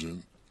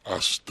prison, I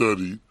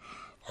studied.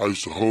 I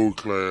used to hold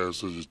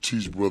class as a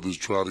teach brothers,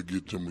 try to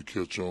get them to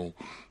catch on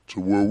to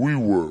where we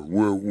were,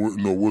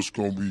 what's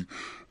going to be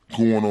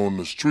going on in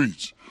the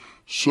streets.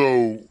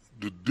 So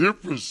the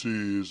difference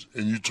is,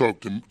 and you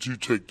take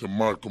the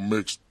Malcolm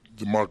X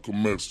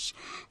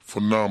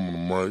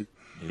phenomenon, right?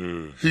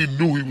 Yeah. He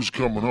knew he was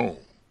coming home.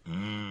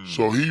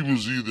 So he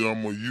was either,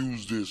 I'm going to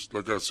use this,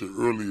 like I said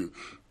earlier,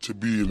 to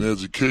be an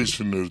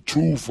education and a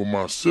tool for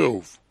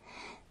myself,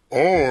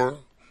 or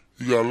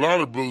you got a lot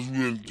of brothers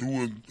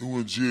who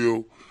in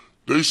jail.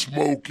 They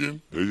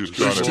smoking. They just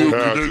trying to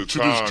pass the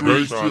time.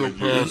 They still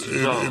pass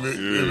the time.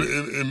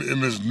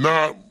 And it's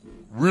not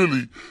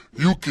really,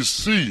 you can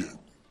see it.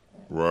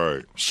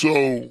 Right.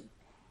 So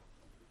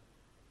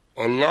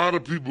a lot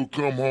of people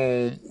come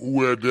home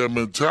who had that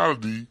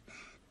mentality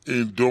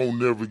and don't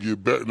never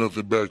get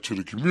nothing back to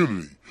the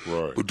community.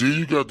 Right. But then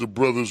you got the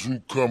brothers who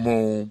come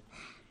home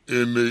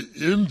and they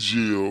in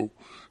jail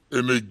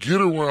and they get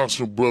around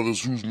some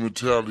brothers whose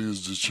mentality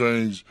is to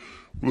change.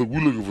 Look, we're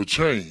looking for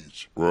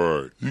change.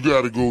 Right. You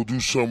got to go do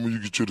something when you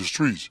get to the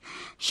streets.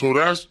 So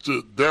that's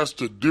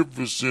the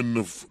difference in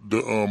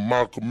the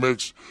Malcolm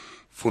X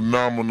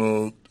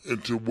phenomena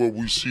into what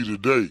we see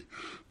today.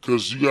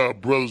 Because you got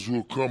brothers who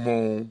will come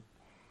home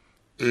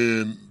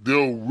and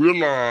they'll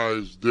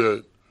realize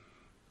that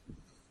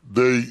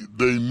they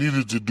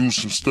needed to do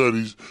some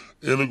studies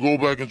and they'll go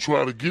back and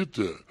try to get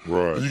that.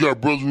 Right. And you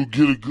got brothers who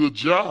get a good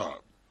job.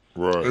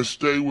 Right. And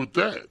stay with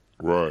that.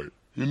 Right.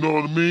 You know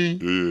what I mean?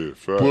 Yeah,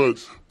 facts. But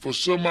for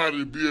somebody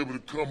to be able to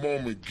come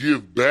home and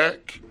give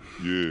back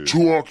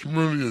to our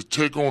community and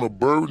take on a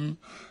burden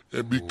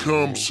and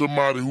become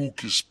somebody who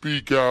can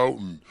speak out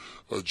and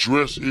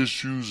address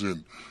issues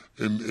and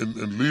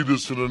lead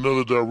us in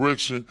another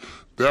direction,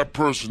 that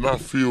person, I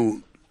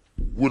feel,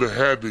 would have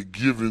had to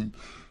given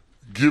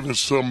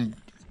some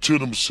to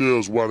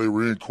themselves while they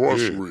were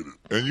incarcerated.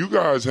 Yeah. And you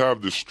guys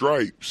have the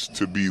stripes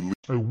to be.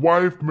 A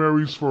wife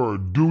marries for a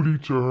duty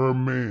to her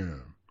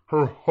man,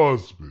 her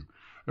husband,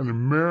 and a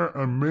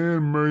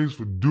man marries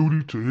for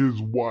duty to his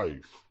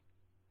wife.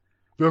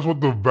 That's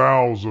what the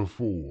vows are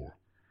for.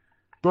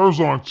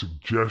 Those aren't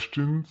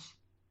suggestions.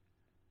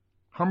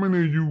 How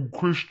many of you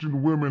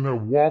Christian women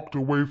have walked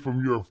away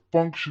from your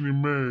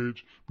functioning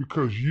marriage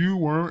because you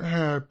weren't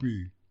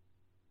happy?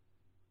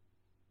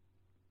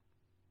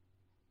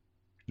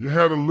 You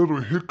had a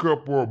little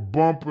hiccup or a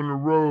bump in the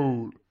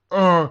road.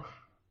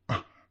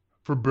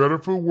 For better,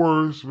 for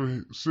worse,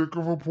 for sick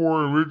or for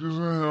poor, and riches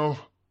and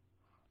health.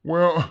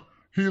 Well,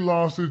 he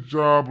lost his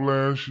job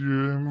last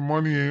year, and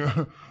money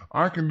ain't.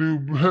 I can do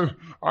better.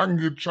 I can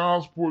get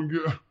child support and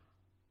get.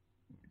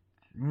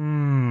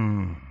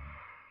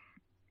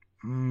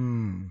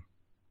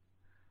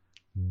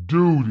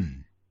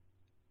 Duty.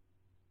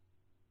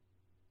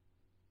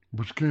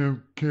 But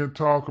you can't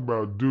talk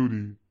about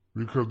duty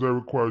because that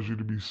requires you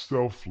to be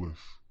selfless.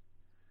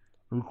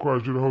 It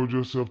requires you to hold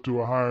yourself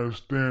to a higher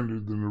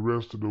standard than the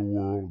rest of the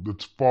world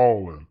that's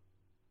fallen.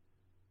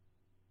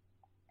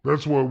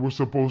 That's what we're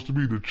supposed to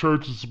be. The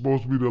church is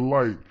supposed to be the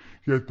light.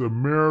 Yet the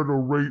marital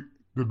rate,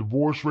 the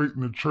divorce rate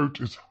in the church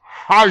is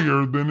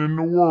higher than in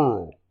the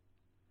world.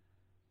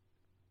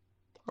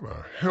 How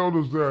the hell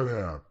does that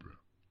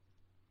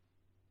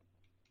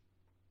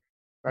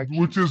happen?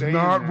 Which is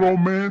not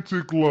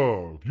romantic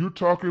love. You're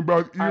talking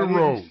about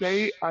eros.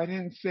 I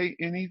didn't say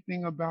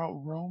anything about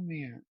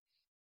romance.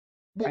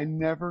 I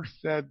never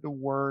said the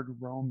word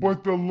romance.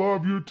 But the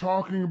love you're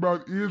talking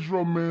about is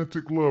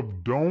romantic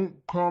love. Don't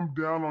come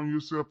down on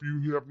yourself.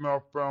 You have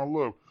not found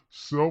love.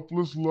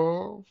 Selfless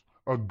love,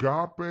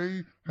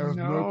 agape, has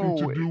nothing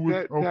to do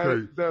with.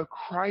 The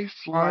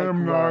Christ-like I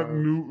am love. not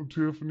new,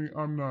 Tiffany.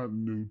 I'm not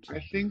new to. I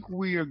think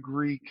we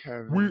agree,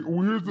 Kevin.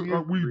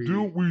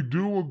 We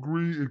do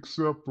agree,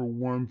 except for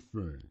one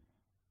thing.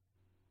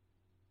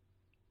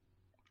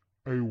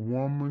 A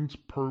woman's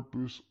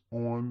purpose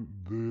on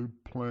the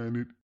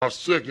planet. My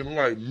second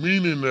life,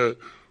 meaning that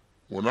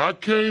when I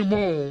came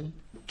home,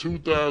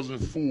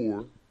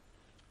 2004,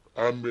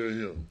 I met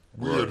him.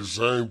 We had the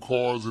same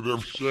cars and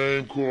everything.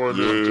 Same car and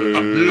Yeah. everything.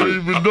 I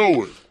didn't even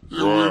know it.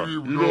 Yeah, we didn't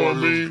even You know what I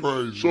mean?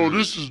 Crazy, so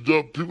this is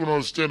the people don't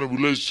understand the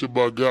relationship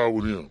I got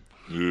with him.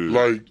 Yeah.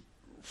 Like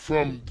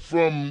from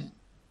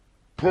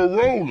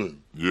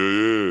paroling.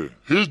 Yeah.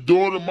 His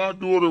daughter, my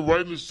daughter,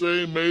 right in the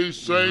same age,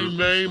 same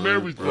name,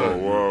 everything. Oh,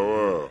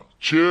 wow.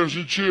 Cheers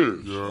and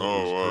cheers. Yeah,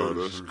 wow,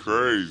 that's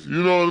crazy.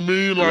 You know what I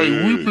mean? Like,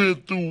 we've been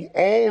through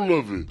all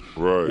of it.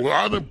 Right. Well,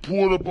 I done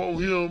pulled up on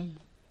him,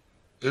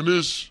 and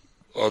it's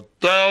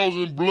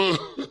 1,000 bloods.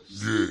 Yeah.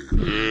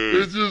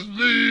 It's just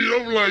me.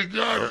 I'm like,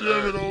 God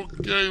damn it,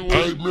 okay. Well,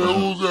 Hey, man,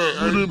 who's that?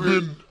 We done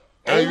been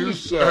on the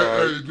side.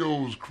 Hey, you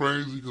know it was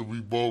crazy because we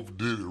both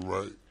did it,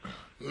 right?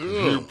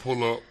 Yeah. He'd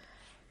pull up,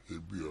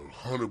 it'd be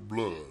 100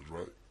 bloods,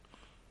 right?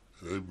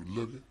 And they'd be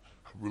looking.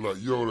 I'd be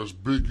like, yo, that's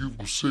Big U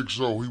from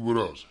 6-0, he with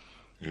us.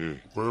 Yeah.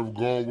 Whatever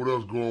going with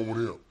us, going with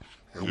him.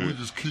 And we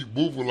just keep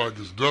moving like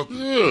it's nothing.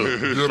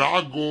 Yeah. Then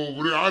I go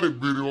over there, I done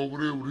been over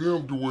there with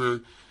him to where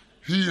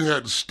he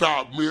had to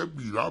stop me.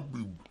 I'd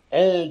be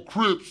on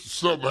Crips,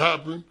 something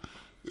happened,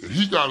 and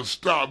he got to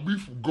stop me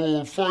from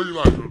going further.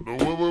 Like,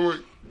 no,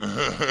 wait.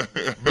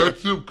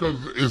 That's it because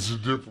it's a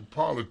different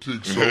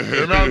politics. So,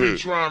 And I've been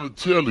trying to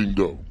tell him,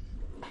 though.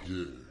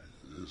 Yeah,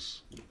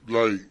 it's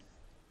like,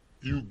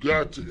 you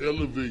got to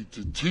elevate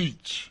to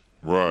teach.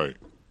 Right.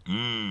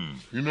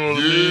 You know what I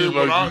mean?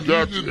 Like, you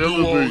got to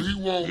elevate. He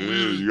won't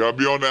You gotta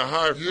be on that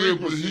high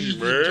frequency,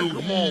 man.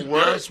 Come on,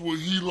 man. That's what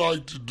he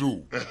like to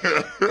do.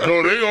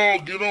 No, they all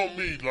get on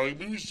me. Like,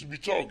 we used to be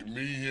talking,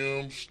 me,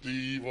 him,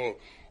 Steve, or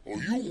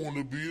you want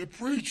to be a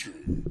preacher.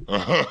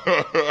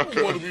 I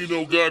don't want to be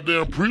no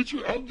goddamn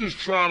preacher. I'm just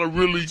trying to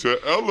really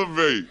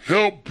elevate,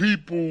 help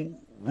people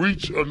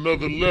reach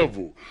another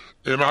level.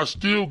 And I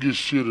still get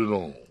shitted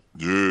on.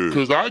 Yeah.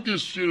 Because I get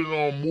shitted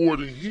on more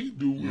than he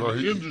do in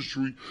the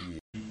industry.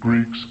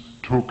 Greeks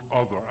took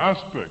other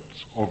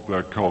aspects of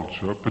their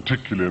culture,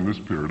 particularly in this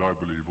period, I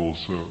believe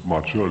also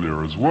much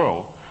earlier as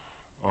well.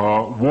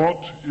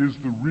 What is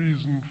the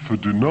reason for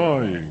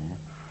denying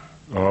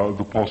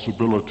the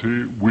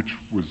possibility, which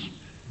was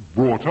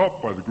brought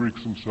up by the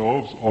Greeks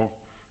themselves, of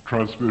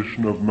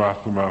transmission of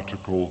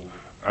mathematical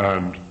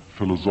and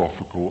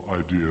philosophical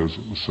ideas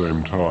at the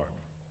same time?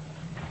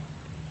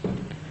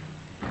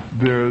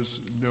 There's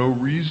no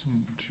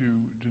reason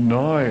to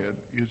deny it.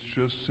 It's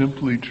just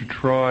simply to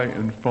try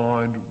and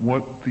find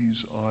what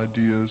these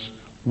ideas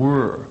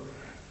were.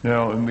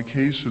 Now, in the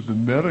case of the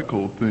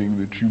medical thing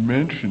that you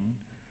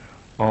mentioned,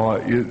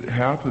 it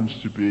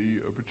happens to be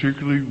a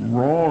particularly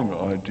wrong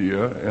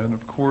idea, and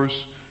of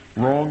course,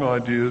 wrong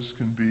ideas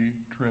can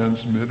be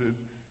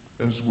transmitted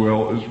as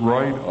well as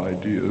right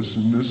ideas.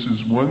 And this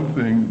is one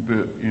thing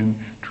that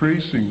in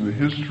tracing the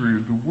history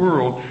of the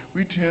world,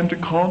 we tend to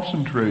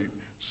concentrate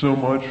so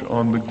much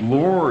on the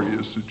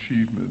glorious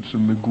achievements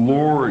and the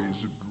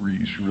glories of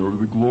Greece, or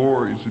the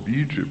glories of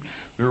Egypt.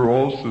 There are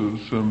also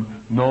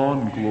some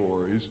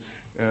non-glories,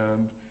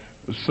 and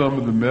some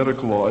of the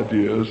medical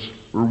ideas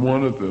were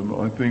one of them.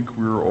 I think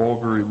we were all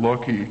very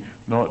lucky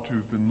not to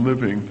have been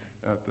living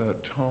at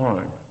that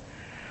time.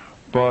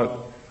 But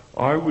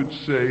I would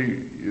say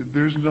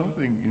there's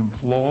nothing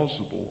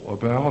implausible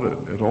about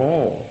it at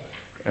all.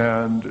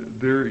 And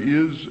there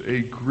is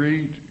a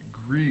great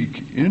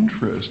Greek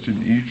interest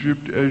in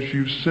Egypt, as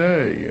you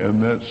say,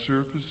 and that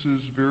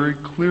surfaces very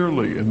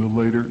clearly in the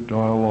later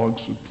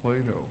dialogues of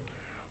Plato.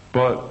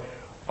 But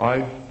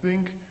I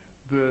think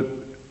that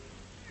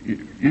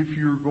if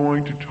you're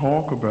going to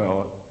talk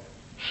about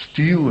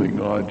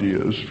stealing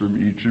ideas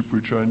from Egypt,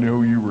 which I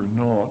know you are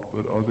not,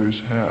 but others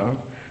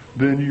have,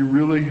 then you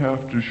really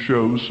have to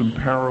show some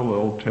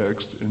parallel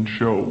text and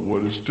show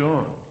what is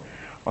done.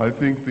 I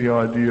think the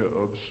idea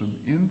of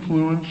some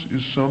influence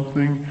is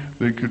something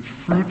that could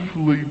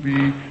fruitfully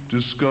be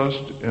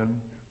discussed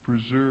and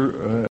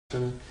preserved.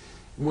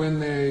 When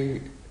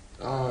their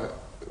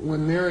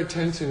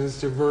attention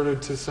is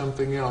diverted to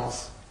something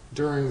else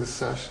during the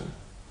session.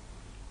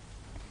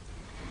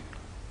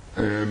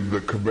 And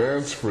the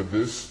commands for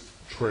this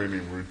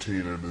training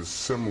routine is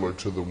similar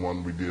to the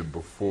one we did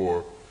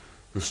before.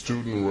 The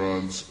student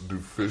runs, do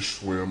fish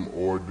swim,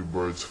 or do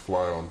birds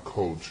fly on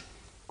coach.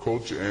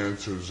 Coach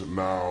answers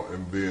now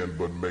and then,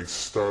 but makes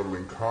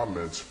startling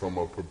comments from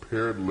a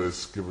prepared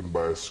list given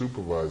by a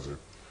supervisor.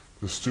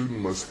 The student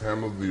must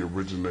handle the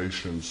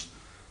originations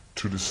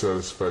to the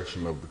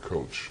satisfaction of the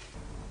coach.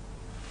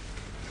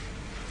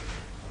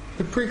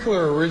 The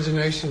pre-clear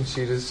origination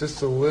sheet is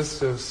just a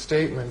list of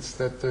statements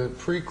that the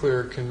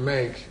pre-clear can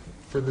make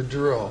for the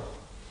drill.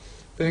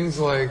 Things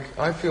like,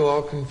 I feel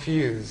all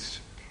confused.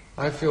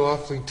 I feel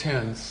awfully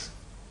tense.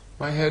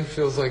 My head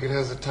feels like it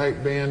has a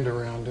tight band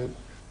around it.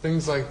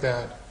 Things like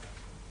that.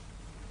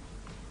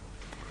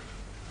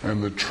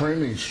 And the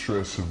training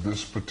stress of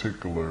this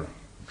particular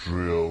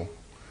drill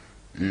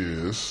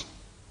is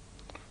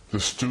the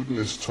student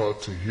is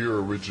taught to hear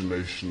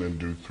origination and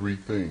do three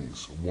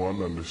things.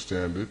 1,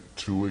 understand it.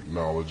 2,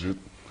 acknowledge it.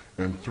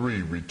 And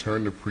 3,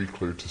 return the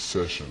pre-clear to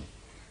session.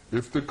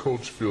 If the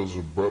coach feels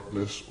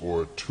abruptness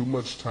or too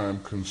much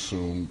time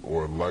consumed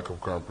or lack of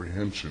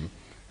comprehension,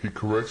 He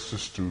corrects the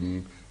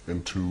student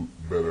into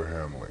better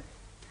handling.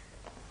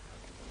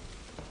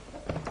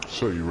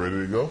 So, you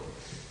ready to go?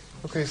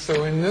 Okay,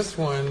 so in this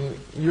one,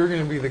 you're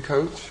going to be the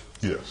coach?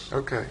 Yes.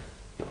 Okay.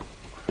 You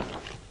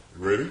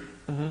ready?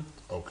 Mm-hmm.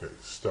 Okay,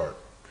 start.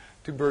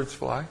 Do birds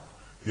fly?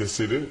 Yes,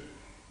 they do.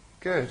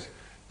 Good.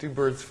 Do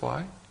birds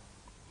fly?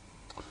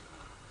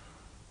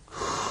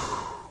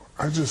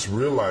 I just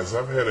realized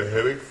I've had a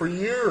headache for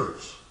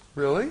years.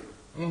 Really?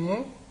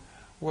 Mm-hmm.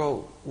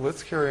 Well,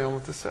 let's carry on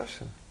with the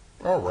session.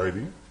 All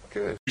righty.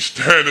 Good. We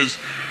stand as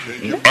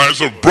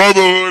a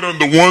brotherhood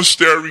under one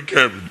starry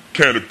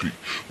canopy.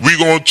 We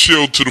gonna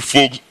chill to the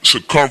full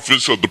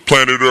circumference of the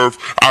planet Earth.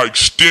 I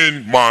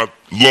extend my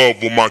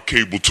love on my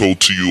cable tow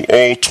to you,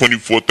 all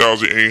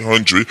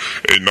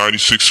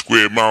 24,896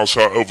 square miles.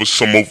 However,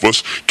 some of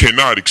us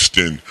cannot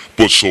extend,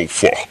 but so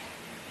far.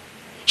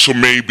 So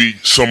maybe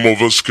some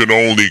of us can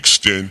only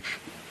extend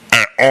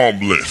at arm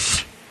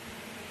length.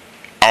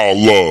 Our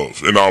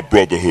love and our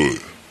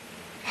brotherhood.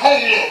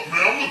 Hold up,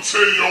 man. I'm gonna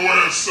tell your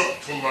ass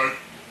up for like.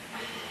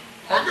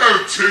 I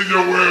gotta tell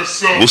your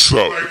ass up. What's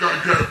up? Like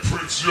I got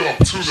Prince York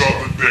too the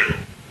other day.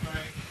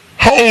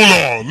 Hold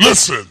on,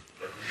 listen.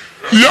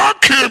 Y'all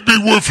can't be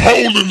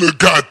withholding the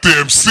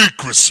goddamn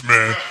secrets,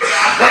 man.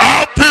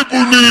 Our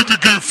people need to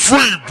get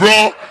free,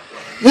 bro.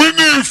 We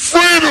need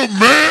freedom,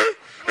 man.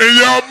 And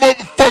y'all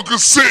motherfuckers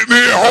sitting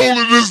here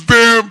holding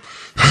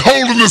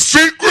the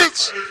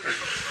secrets?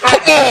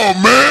 Come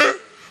on, man.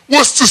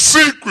 What's the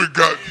secret?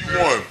 Got you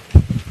one.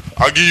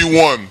 I'll give you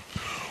one.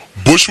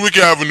 Bushwick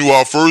Avenue,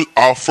 our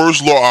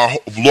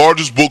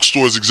largest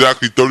bookstore is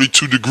exactly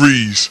 32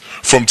 degrees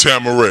from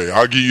Tamaray.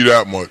 I'll give you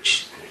that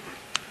much.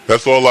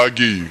 That's all I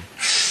give you.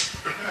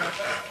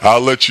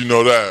 I'll let you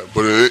know that.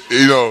 But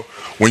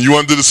when you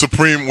under the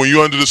Supreme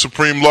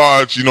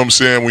Lodge, you know what I'm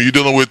saying, when you're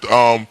dealing with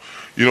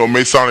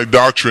Masonic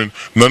doctrine,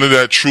 none of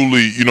that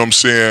truly,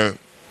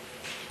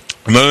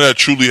 none of that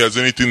truly has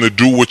anything to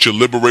do with your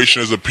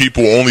liberation as a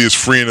people, only as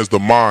freeing as the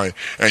mind.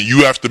 And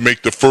you have to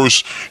make a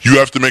first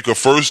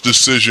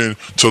decision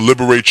to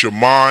liberate your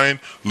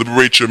mind,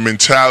 liberate your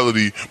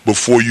mentality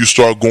before you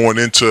start going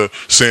into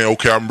saying,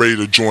 okay, I'm ready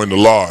to join the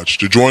lodge.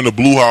 To join the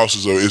Blue House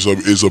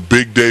is a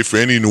big day for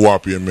any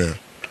Nuwaubian man.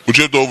 What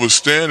you have to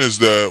understand is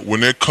that when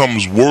there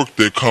comes work,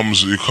 there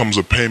comes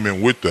a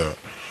payment with that.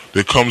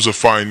 There comes a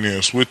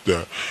finance with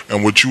that.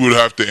 And what you would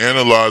have to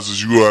analyze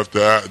is you have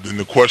to add, and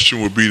the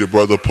question would be to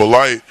Brother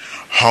Polite,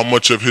 how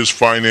much of his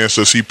finance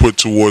does he put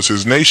towards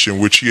his nation,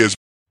 which he has.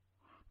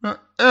 Now,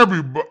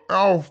 everybody,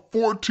 all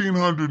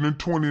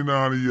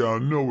 1,429 of y'all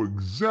know or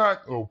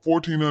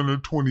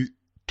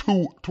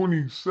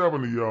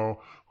 1,427 of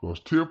y'all, because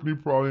Tiffany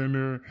probably in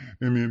there,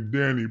 and then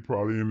Danny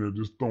probably in there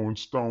just throwing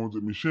stones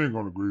at me. She ain't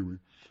going to agree with me.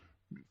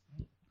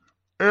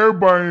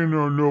 Everybody in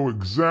there know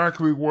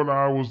exactly what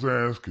I was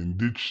asking.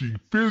 Did she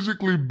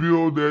physically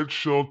build that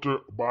shelter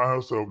by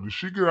herself? Did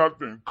she get out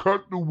there and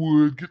cut the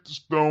wood, get the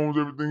stones,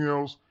 everything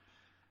else?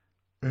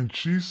 And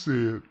she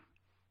said,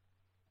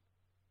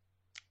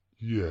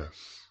 yes.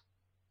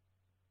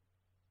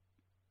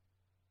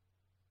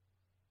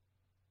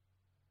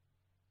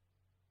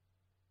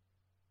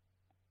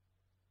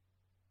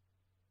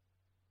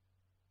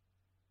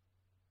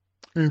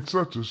 In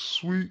such a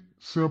sweet,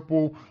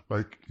 simple,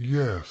 like,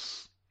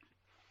 yes.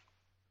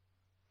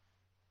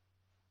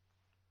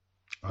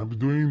 I'm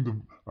doing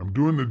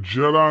the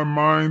Jedi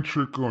mind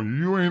trick on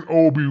you. You ain't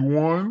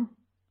Obi-Wan.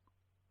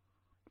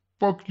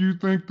 Fuck you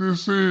think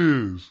this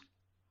is?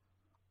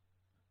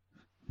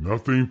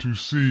 Nothing to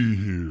see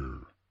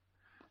here.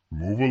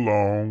 Move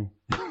along.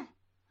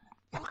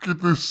 Look at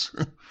this.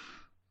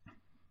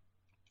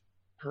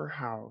 Her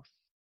house.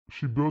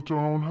 She built her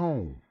own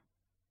home.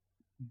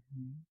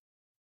 Mm-hmm.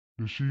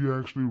 Did she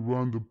actually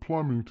run the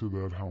plumbing to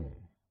that home?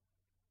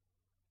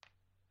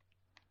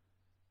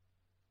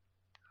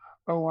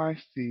 Oh, I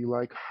see.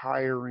 Like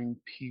hiring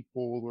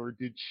people, or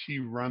did she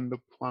run the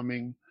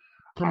plumbing?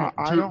 Come on,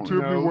 I don't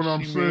tell know. me what I'm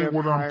She saying. may have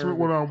What I'm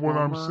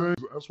plumber. saying.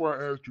 That's why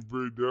I asked you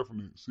very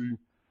definitely. See,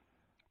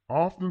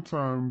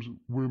 oftentimes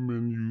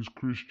women use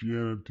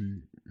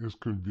Christianity as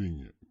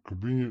convenient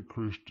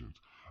Christians.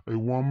 A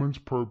woman's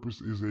purpose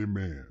is a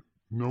man.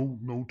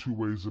 No two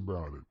ways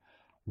about it.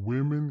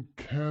 Women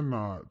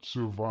cannot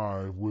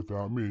survive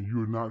without men.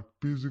 You're not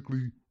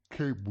physically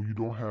capable. You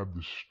don't have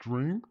the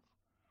strength.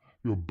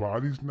 Your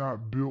body's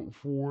not built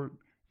for it.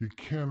 You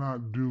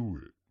cannot do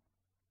it.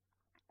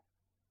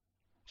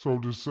 So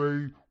to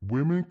say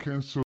women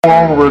can survive.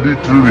 I'm ready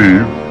to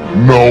leave.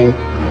 No.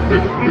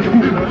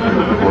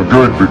 Well,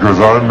 good, because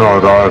I'm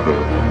not either.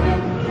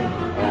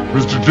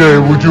 Mr. J,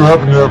 would you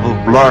happen to have a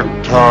black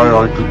tie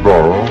I could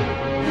borrow?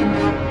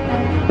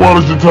 Why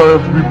does your tie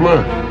have to be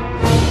black?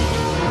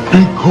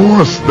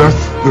 Because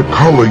that's the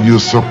color you're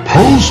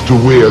supposed to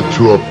wear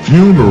to a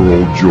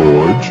funeral,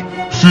 George.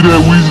 See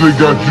that Weasley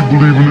got you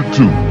believing it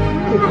too.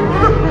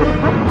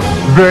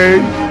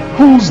 They?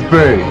 Who's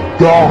they?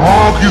 The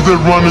honkies that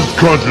run this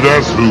country,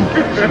 that's who.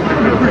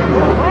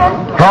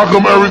 How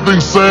come everything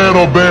sad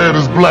or bad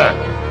is black?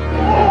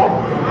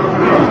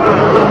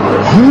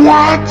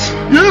 What?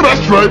 Yeah,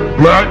 that's right.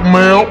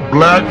 Blackmail,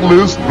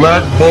 blacklist,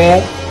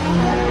 blackball.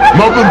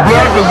 Nothing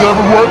black is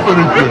ever worth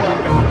anything.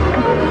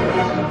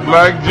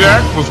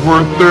 Blackjack was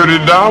worth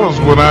 $30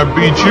 when I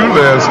beat you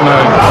last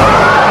night.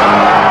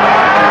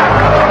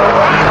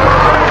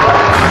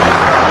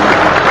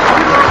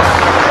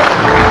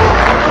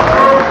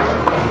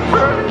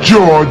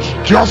 George,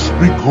 just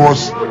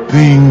because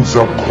things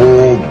are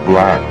called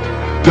black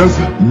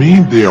doesn't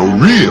mean they're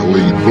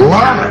really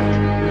black.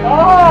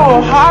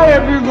 Oh, hi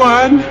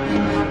everyone.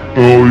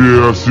 Oh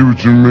yeah, I see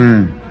what you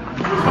mean.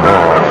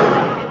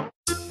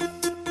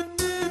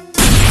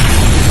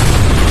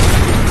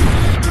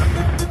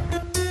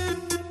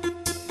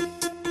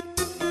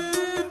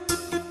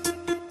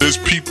 There's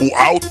people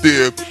out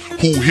there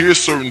who hear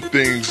certain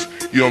things,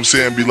 you know what I'm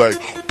saying, be like,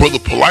 Brother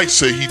Polite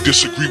say he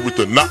disagreed with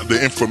the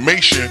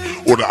information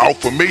or the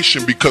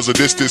affirmation because of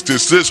this,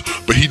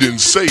 but he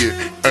didn't say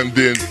it. And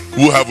then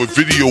we'll have a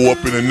video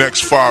up in the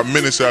next 5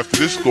 minutes after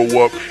this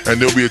go up,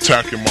 and they'll be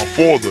attacking my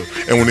father.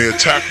 And when they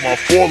attack my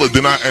father,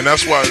 then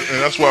that's why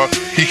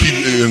he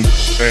keeps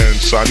and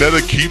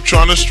Sinetta keep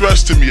trying to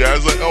stress to me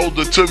as an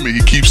elder to me.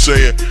 He keeps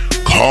saying,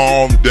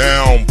 "Calm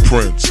down,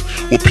 Prince."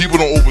 What people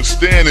don't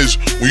understand is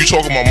when you're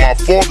talking about my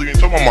father, you ain't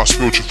talking about my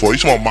spiritual father.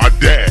 You're talking about my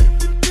dad.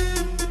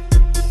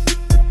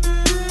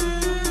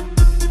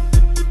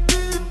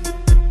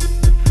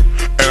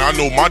 I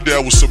know my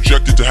dad was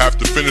subjected to have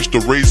to finish the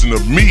raising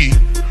of me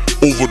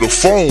over the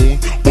phone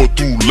or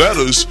through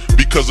letters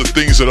because of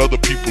things that other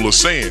people are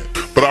saying.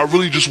 But I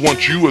really just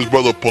want you as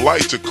Brother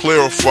Polite to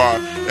clarify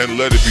and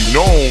let it be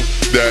known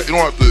that you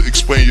don't have to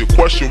explain your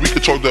question. We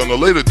could talk that on a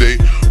later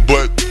date,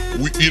 but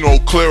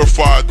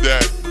clarify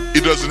that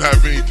it doesn't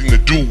have anything to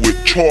do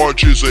with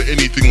charges or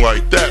anything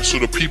like that, so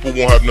the people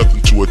won't have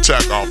nothing to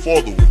attack our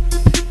father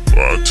with.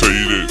 Well, I'll tell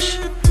you this.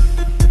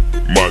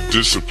 My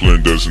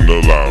discipline doesn't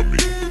allow me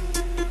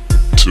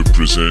to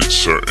present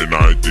certain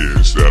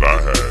ideas that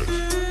I have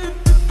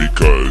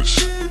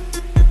because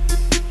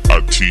I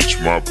teach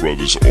my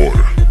brother's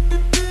order,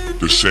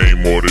 the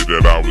same order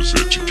that I was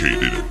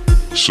educated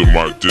in, so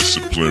my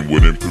discipline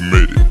wouldn't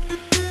permit it.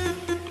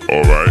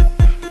 Alright?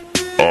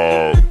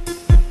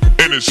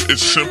 And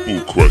it's simple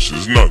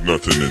questions,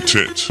 nothing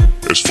intense.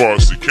 As far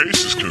as the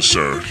case is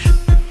concerned,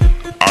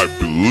 I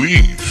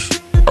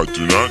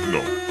do not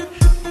know,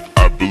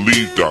 I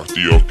believe Dr.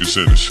 York is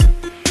innocent.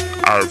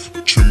 I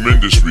have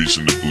tremendous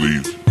reason to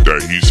believe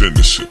that he's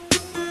innocent.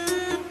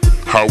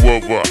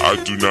 However, I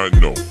do not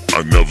know.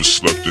 I never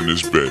slept in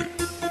his bed.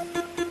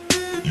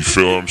 You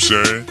feel what I'm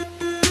saying?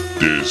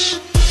 There's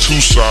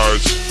 2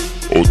 sides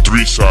or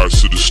 3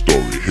 sides to the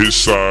story. His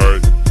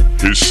side,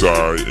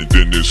 and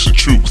then there's the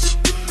truth.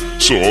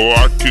 So all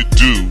I could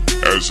do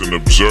as an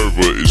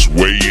observer is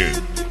weigh in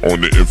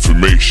on the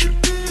information.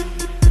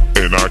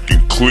 And I can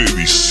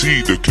clearly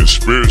see the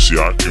conspiracy.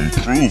 I can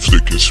prove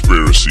the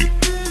conspiracy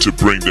to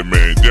bring the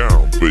man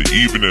down. But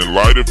even in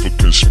light of a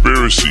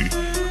conspiracy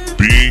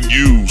being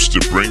used to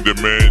bring the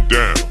man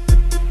down,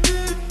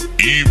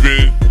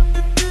 even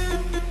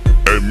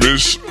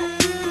amidst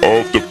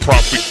of the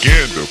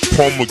propaganda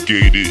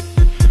promulgated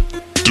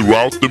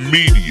throughout the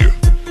media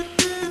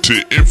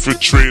to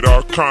infiltrate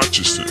our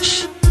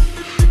consciousness,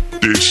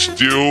 there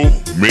still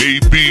may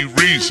be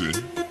reason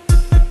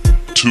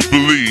to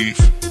believe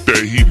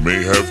that he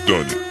may have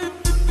done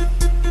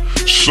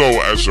it. So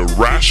as a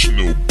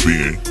rational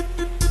being,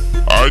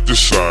 I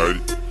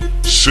decided,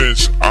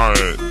 since I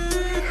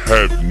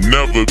have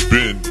never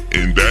been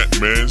in that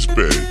man's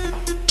bed,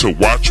 to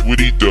watch what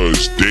he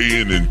does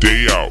day in and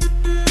day out,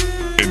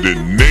 and the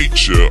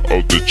nature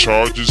of the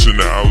charges and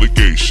the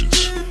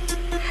allegations,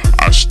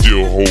 I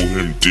still hold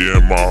him dear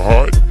in my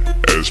heart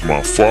as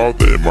my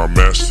father and my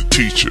master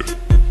teacher.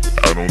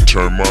 I don't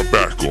turn my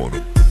back on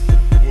him.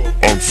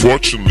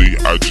 Unfortunately,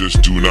 I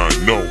just do not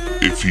know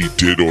if he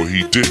did or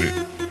he didn't,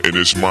 and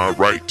it's my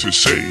right to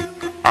say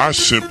I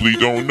simply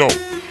don't know.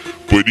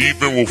 But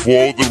even with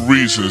all the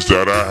reasons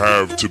that I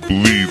have to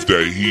believe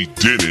that he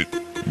didn't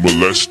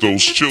molest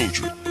those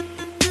children,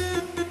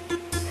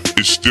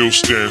 it still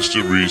stands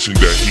to reason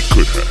that he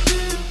could have.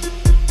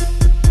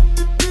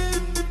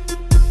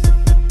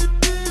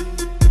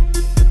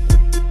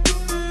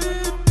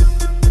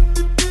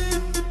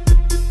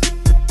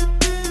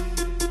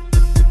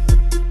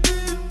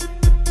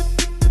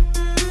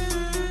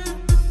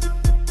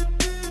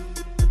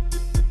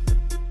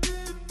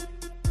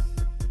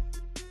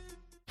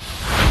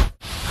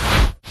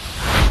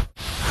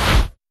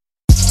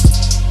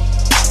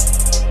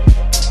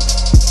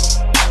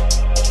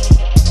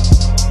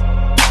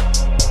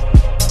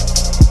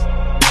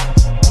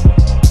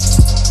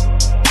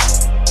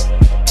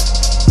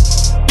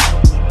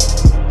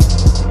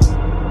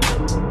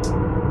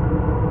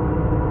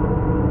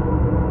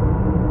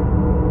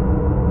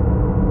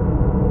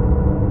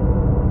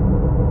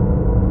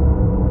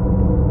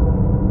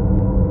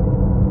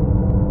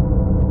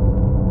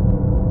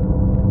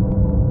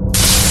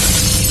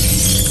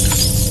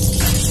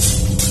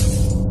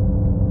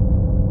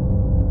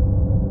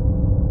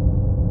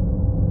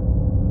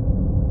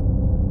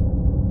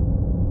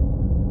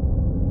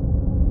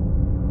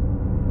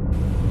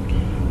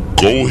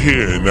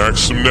 here and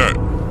ask them that.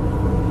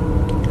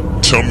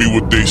 Tell me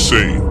what they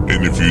say,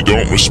 and if you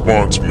don't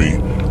respond to me,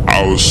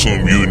 I'll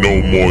assume you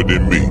know more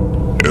than me,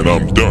 and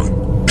I'm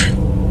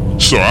done.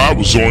 So I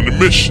was on the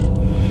mission.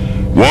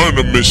 One of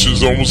the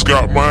missions almost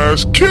got my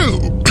ass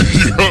killed.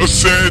 You know what I'm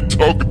saying?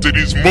 Talking to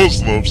these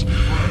Muslims,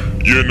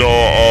 you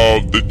know,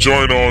 the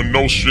joint on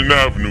Nostrand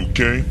Avenue,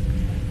 King.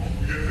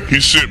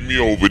 He sent me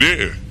over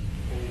there.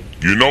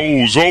 You know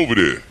who's over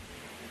there?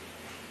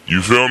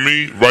 You feel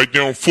me? Right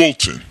there on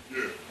Fulton.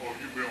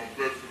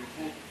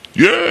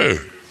 Yeah.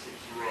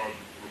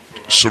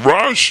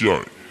 Siraj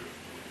joint.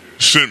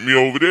 Sent me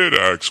over there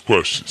to ask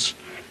questions.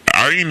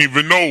 I didn't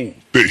even know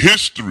the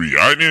history.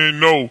 I didn't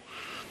know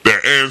the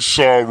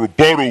Ansar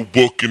rebuttal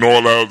book and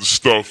all that other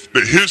stuff.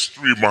 The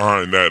history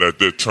behind that at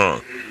that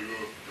time.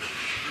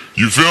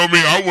 You feel me?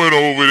 I went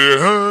over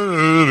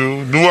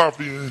there. New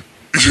Apia.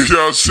 You know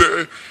what I'm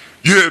saying?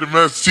 Yeah, the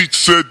master teacher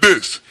said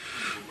this.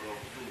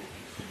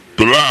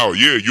 Bilal,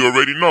 yeah, you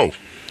already know.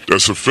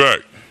 That's a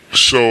fact.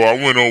 So I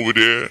went over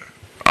there.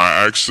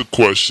 I asked the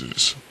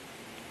questions.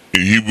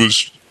 And he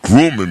was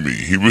grooming me.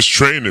 He was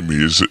training me.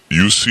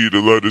 You see the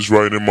letters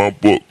right in my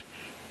book.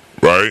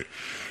 Right?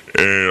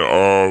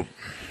 And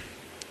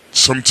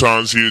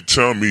sometimes he'd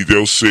tell me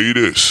they'll say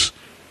this.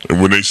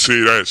 And when they say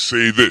that,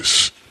 say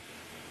this.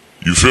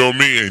 You feel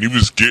me? And he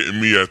was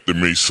getting me at the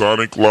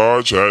Masonic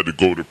Lodge. I had to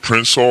go to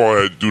Prince Hall.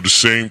 I had to do the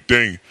same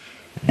thing.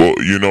 But,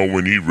 you know,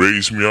 when he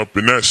raised me up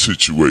in that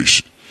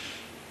situation,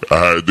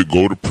 I had to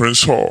go to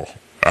Prince Hall.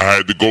 I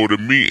had to go to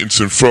meetings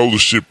and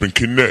fellowship and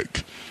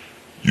connect.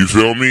 You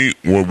feel me?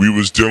 When we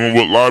was dealing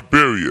with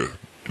Liberia,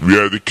 we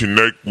had to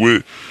connect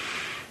with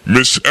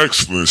Miss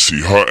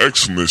Excellency, Her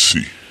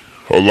Excellency,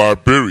 of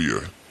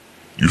Liberia.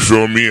 You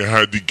feel me? And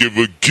had to give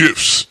her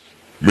gifts,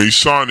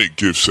 Masonic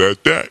gifts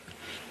at that.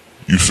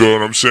 You feel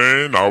what I'm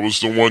saying? I was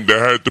the one that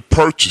had to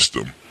purchase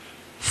them,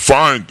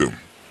 find them,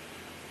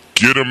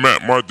 get them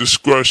at my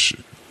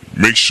discretion,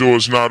 make sure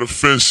it's not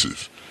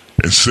offensive,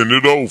 and send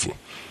it over.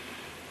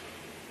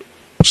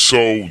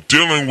 So,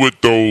 dealing with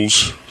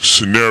those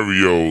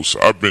scenarios,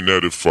 I've been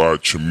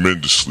edified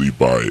tremendously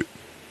by it.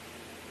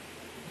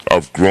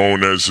 I've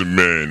grown as a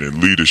man in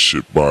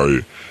leadership by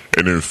it.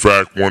 And in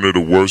fact, one of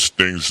the worst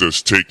things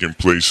that's taken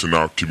place in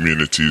our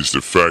community is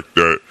the fact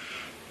that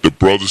the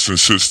brothers and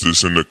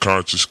sisters in the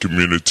conscious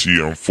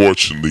community,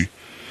 unfortunately,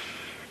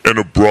 and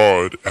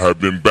abroad, have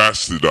been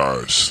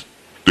bastardized.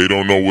 They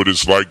don't know what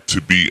it's like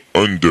to be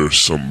under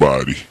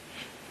somebody,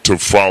 to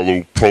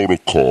follow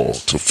protocol,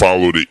 to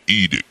follow the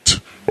edict,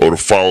 or to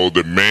follow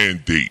the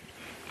mandate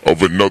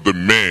of another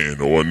man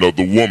or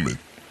another woman.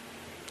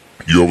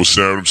 You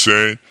understand what I'm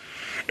saying?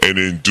 And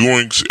in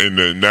doing, and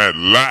in that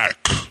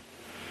lack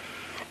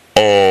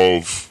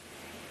of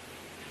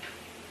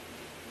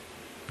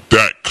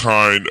that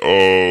kind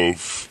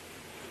of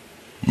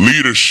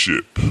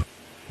leadership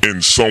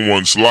in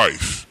someone's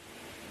life,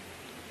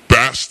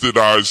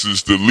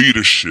 bastardizes the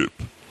leadership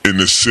in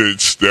the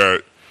sense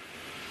that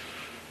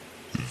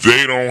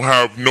they don't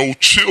have no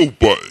chill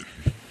button.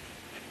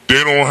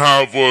 They don't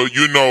have a,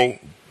 you know,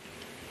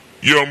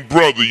 young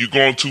brother, you're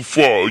going too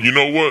far. You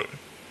know what?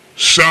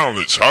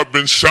 Silence. I've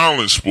been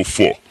silenced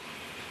before.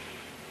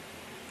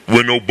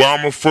 When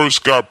Obama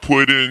first got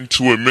put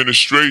into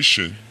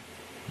administration,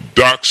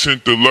 Doc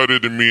sent a letter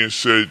to me and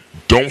said,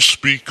 don't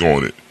speak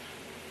on it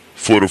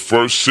for the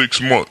first 6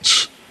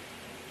 months.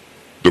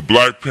 The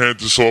Black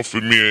Panthers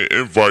offered me an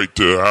invite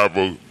to have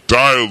a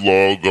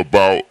dialogue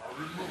about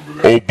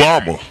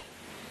Obama.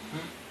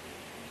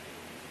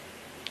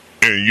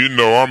 And you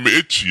know, I'm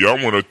itchy. I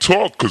want to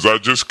talk because I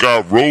just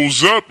got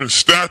rose up in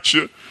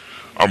stature.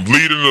 I'm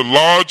leading the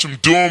lodge. I'm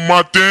doing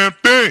my damn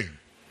thing.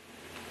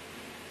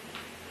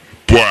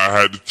 But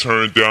I had to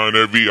turn down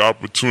every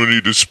opportunity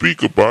to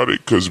speak about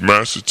it because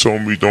Master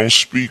told me don't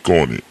speak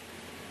on it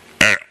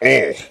at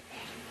all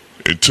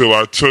until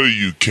I tell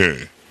you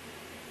can.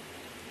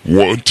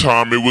 One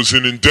time it was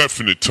an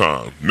indefinite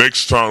time.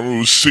 Next time it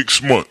was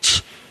 6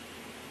 months.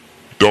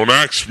 Don't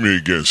ask me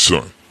again,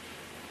 son.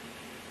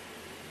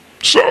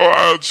 So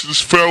I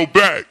just fell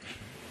back.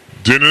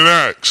 Didn't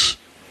ask.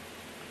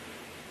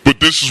 But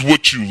this is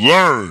what you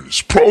learn.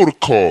 It's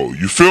protocol.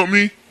 You feel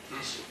me?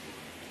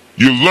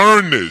 You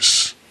learn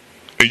this.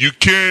 And you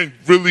can't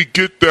really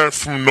get that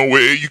from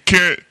nowhere. You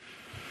can't.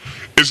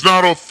 It's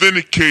not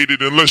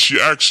authenticated unless you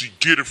actually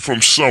get it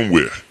from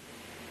somewhere.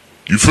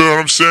 You feel what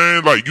I'm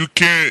saying? Like, you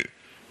can't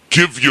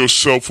give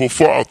yourself a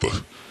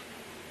father.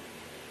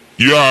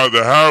 You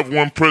either have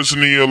one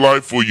present in your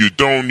life or you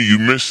don't, and you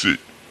miss it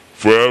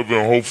forever,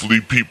 and hopefully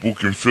people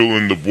can fill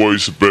in the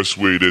voice the best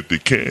way that they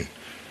can.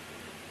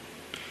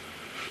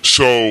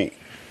 So,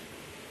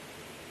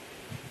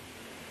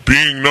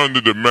 being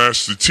under the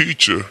master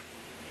teacher,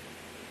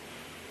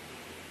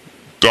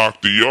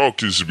 Dr.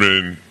 York, has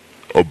been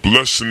a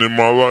blessing in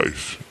my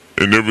life.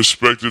 And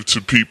irrespective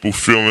to people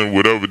feeling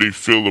whatever they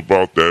feel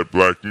about that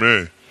black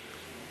man,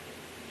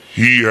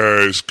 he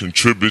has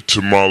contributed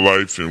to my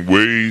life in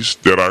ways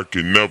that I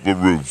can never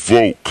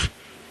revoke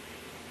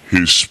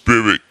his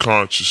spirit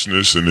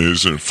consciousness and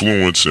his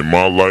influence in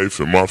my life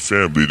and my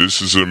family.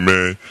 This is a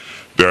man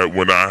that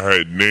when I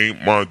had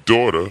named my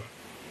daughter,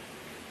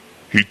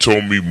 he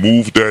told me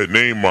move that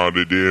name out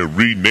of there and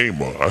rename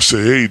her. I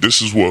said, hey,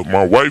 this is what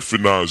my wife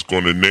and I is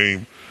going to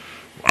name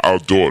our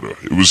daughter.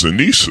 It was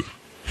Anissa.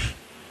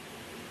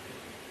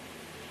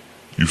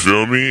 You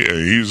feel me? And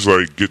he's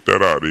like, get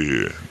that out of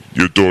here.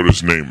 Your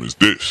daughter's name is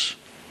this.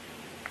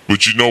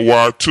 But you know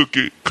why I took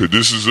it? Because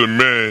this is a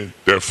man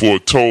that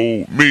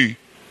foretold me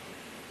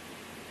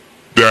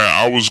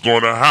that I was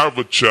going to have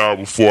a child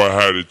before I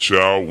had a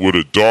child with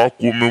a dark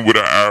woman with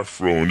an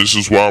afro. And this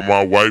is why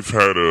my wife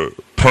had a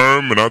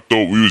perm and I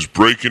thought we was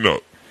breaking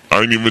up.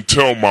 I didn't even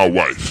tell my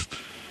wife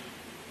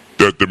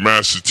that the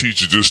master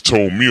teacher just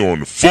told me on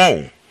the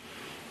phone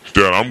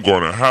that I'm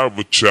going to have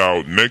a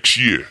child next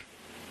year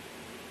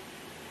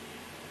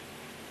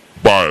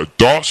by a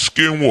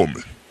dark-skinned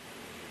woman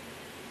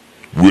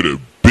with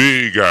a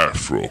big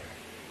afro.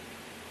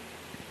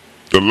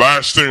 The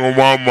last thing on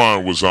my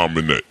mind was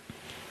Aminette,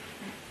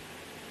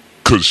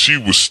 because she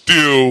was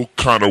still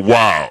kind of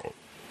wild.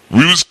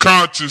 We was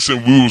conscious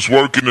and we was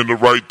working in the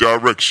right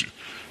direction,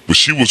 but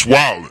she was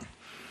wilding.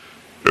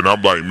 And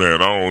I'm like,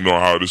 man, I don't know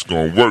how this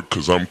gonna work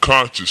because I'm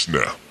conscious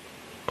now.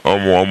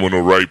 I'm on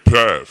the right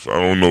path.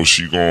 I don't know if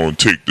she gonna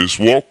take this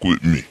walk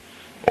with me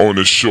on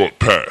this short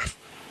path.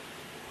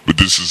 But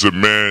this is a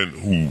man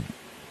who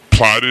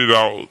plotted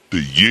out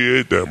the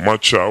year that my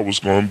child was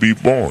gonna be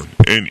born,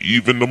 and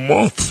even the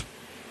month.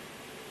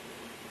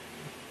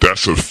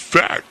 That's a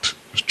fact.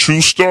 It's a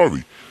true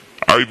story.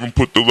 I even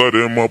put the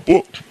letter in my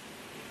book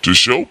to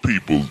show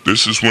people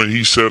this is when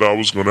he said I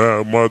was going to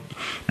have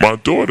my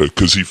daughter,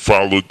 because he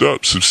followed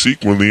up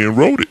subsequently and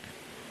wrote it.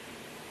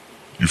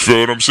 You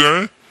feel what I'm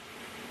saying?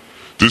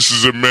 This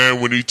is a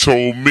man when he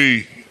told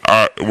me,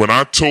 when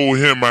I told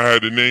him I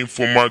had a name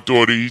for my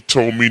daughter, he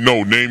told me,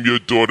 no, name your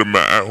daughter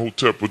Ma'at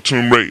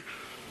Tumray.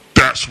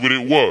 That's what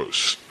it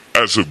was.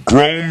 As a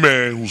grown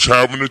man who's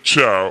having a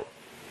child,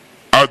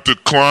 I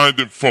declined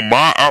it for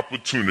my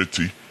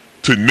opportunity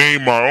to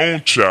name my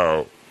own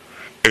child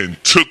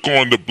and took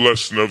on the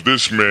blessing of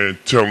this man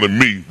telling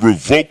me,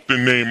 revoke the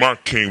name I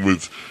came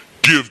with,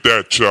 give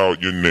that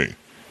child your name.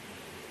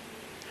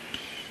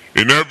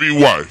 And every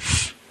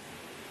wife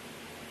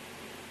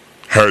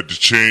had to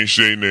change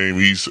their name.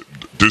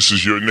 This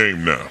is your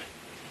name now.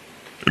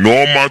 And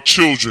all my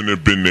children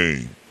have been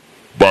named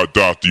by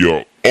Dr.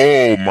 York.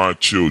 All my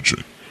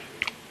children.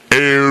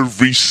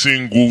 Every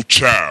single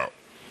child.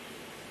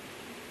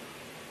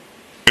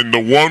 And the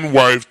one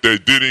wife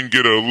that didn't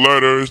get a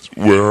letter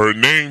with her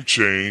name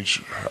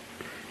changed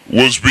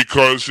was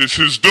because it's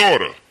his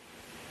daughter.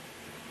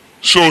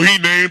 So he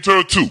named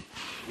her too.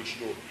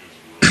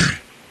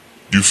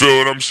 You feel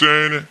what I'm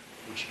saying?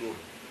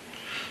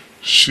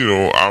 You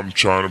know, I'm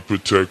trying to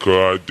protect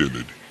her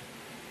identity.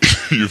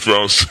 You feel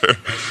what I'm saying?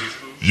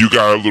 You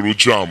got a little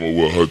drama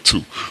with her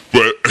too.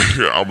 But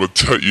I'm going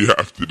to tell you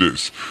after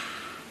this.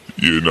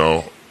 You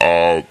know,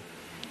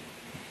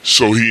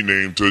 so he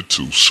named her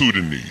too,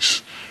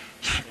 Sudanese.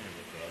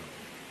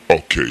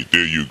 Okay,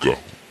 there you go.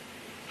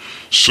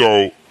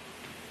 So,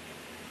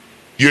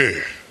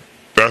 yeah,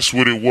 that's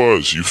what it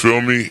was. You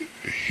feel me?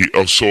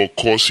 So, of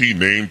course, he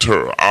named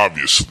her,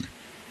 obviously.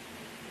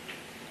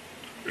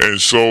 And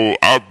so,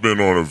 I've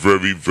been on a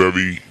very,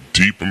 very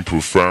deep and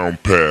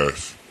profound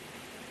path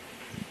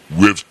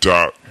with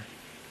Doc.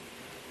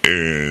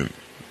 And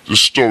the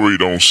story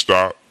don't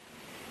stop.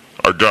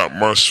 I got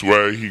my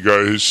swag, he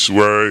got his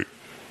swag.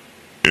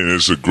 And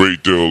there's a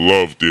great deal of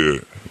love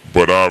there.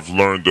 But I've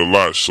learned a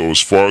lot. So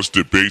as far as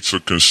debates are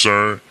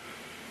concerned,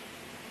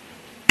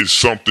 it's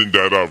something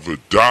that I've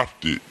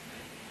adopted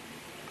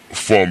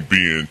from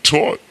being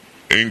taught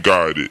and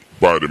guided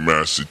by the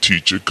master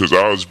teacher, because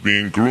I was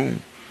being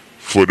groomed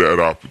for that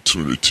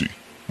opportunity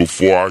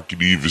before I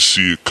could even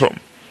see it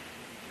coming.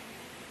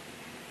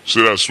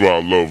 So that's what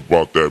I love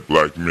about that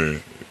black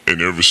man.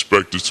 And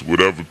irrespective to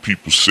whatever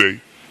people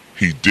say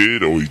he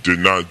did or he did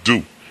not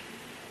do,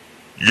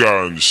 you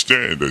gotta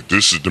understand that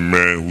this is the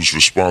man who's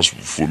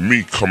responsible for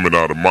me coming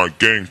out of my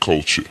gang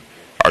culture.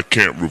 I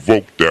can't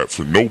revoke that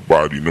for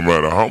nobody, no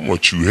matter how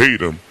much you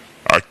hate him.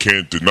 I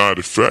can't deny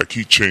the fact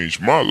he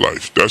changed my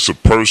life. That's a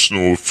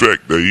personal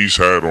effect that he's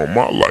had on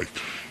my life.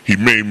 He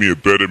made me a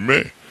better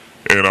man.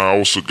 And I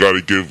also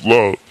gotta give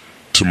love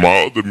to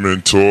my other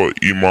mentor,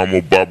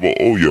 Imam Baba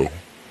Oyo,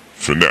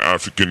 from the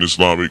African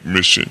Islamic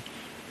Mission,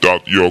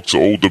 Dr. York's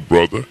older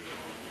brother.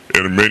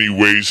 And in many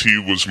ways, he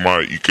was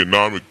my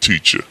economic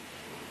teacher.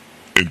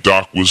 And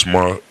Doc was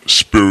my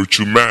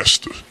spiritual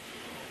master.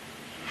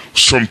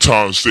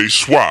 Sometimes they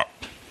swap.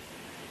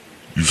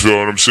 You feel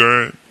what I'm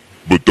saying?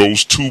 But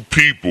those two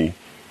people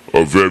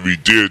are very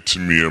dear to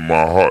me in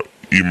my heart.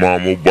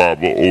 Imam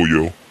Baba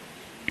Oyo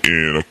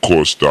and, of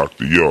course,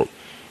 Dr. York.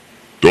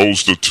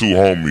 Those are the two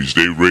homies.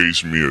 They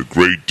raised me a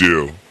great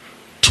deal.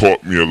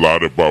 Taught me a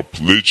lot about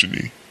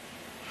polygyny.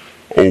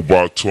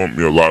 Oba taught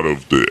me a lot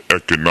of the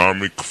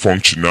economic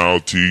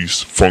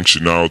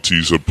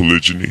functionalities of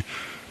polygyny.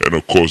 And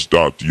of course,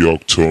 Dr.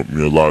 York taught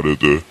me a lot of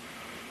the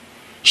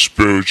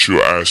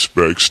spiritual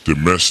aspects,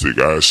 domestic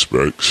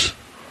aspects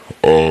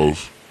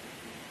of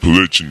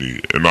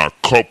polygyny, and I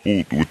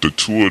coupled what the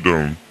two of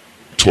them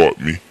taught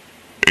me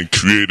and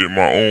created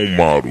my own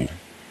model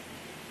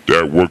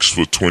that works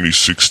for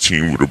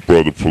 2016 with a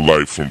brother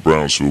Polite from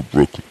Brownsville,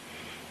 Brooklyn.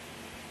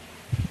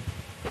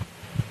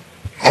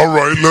 All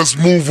right, let's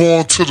move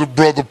on to the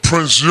brother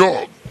Prince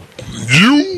York. You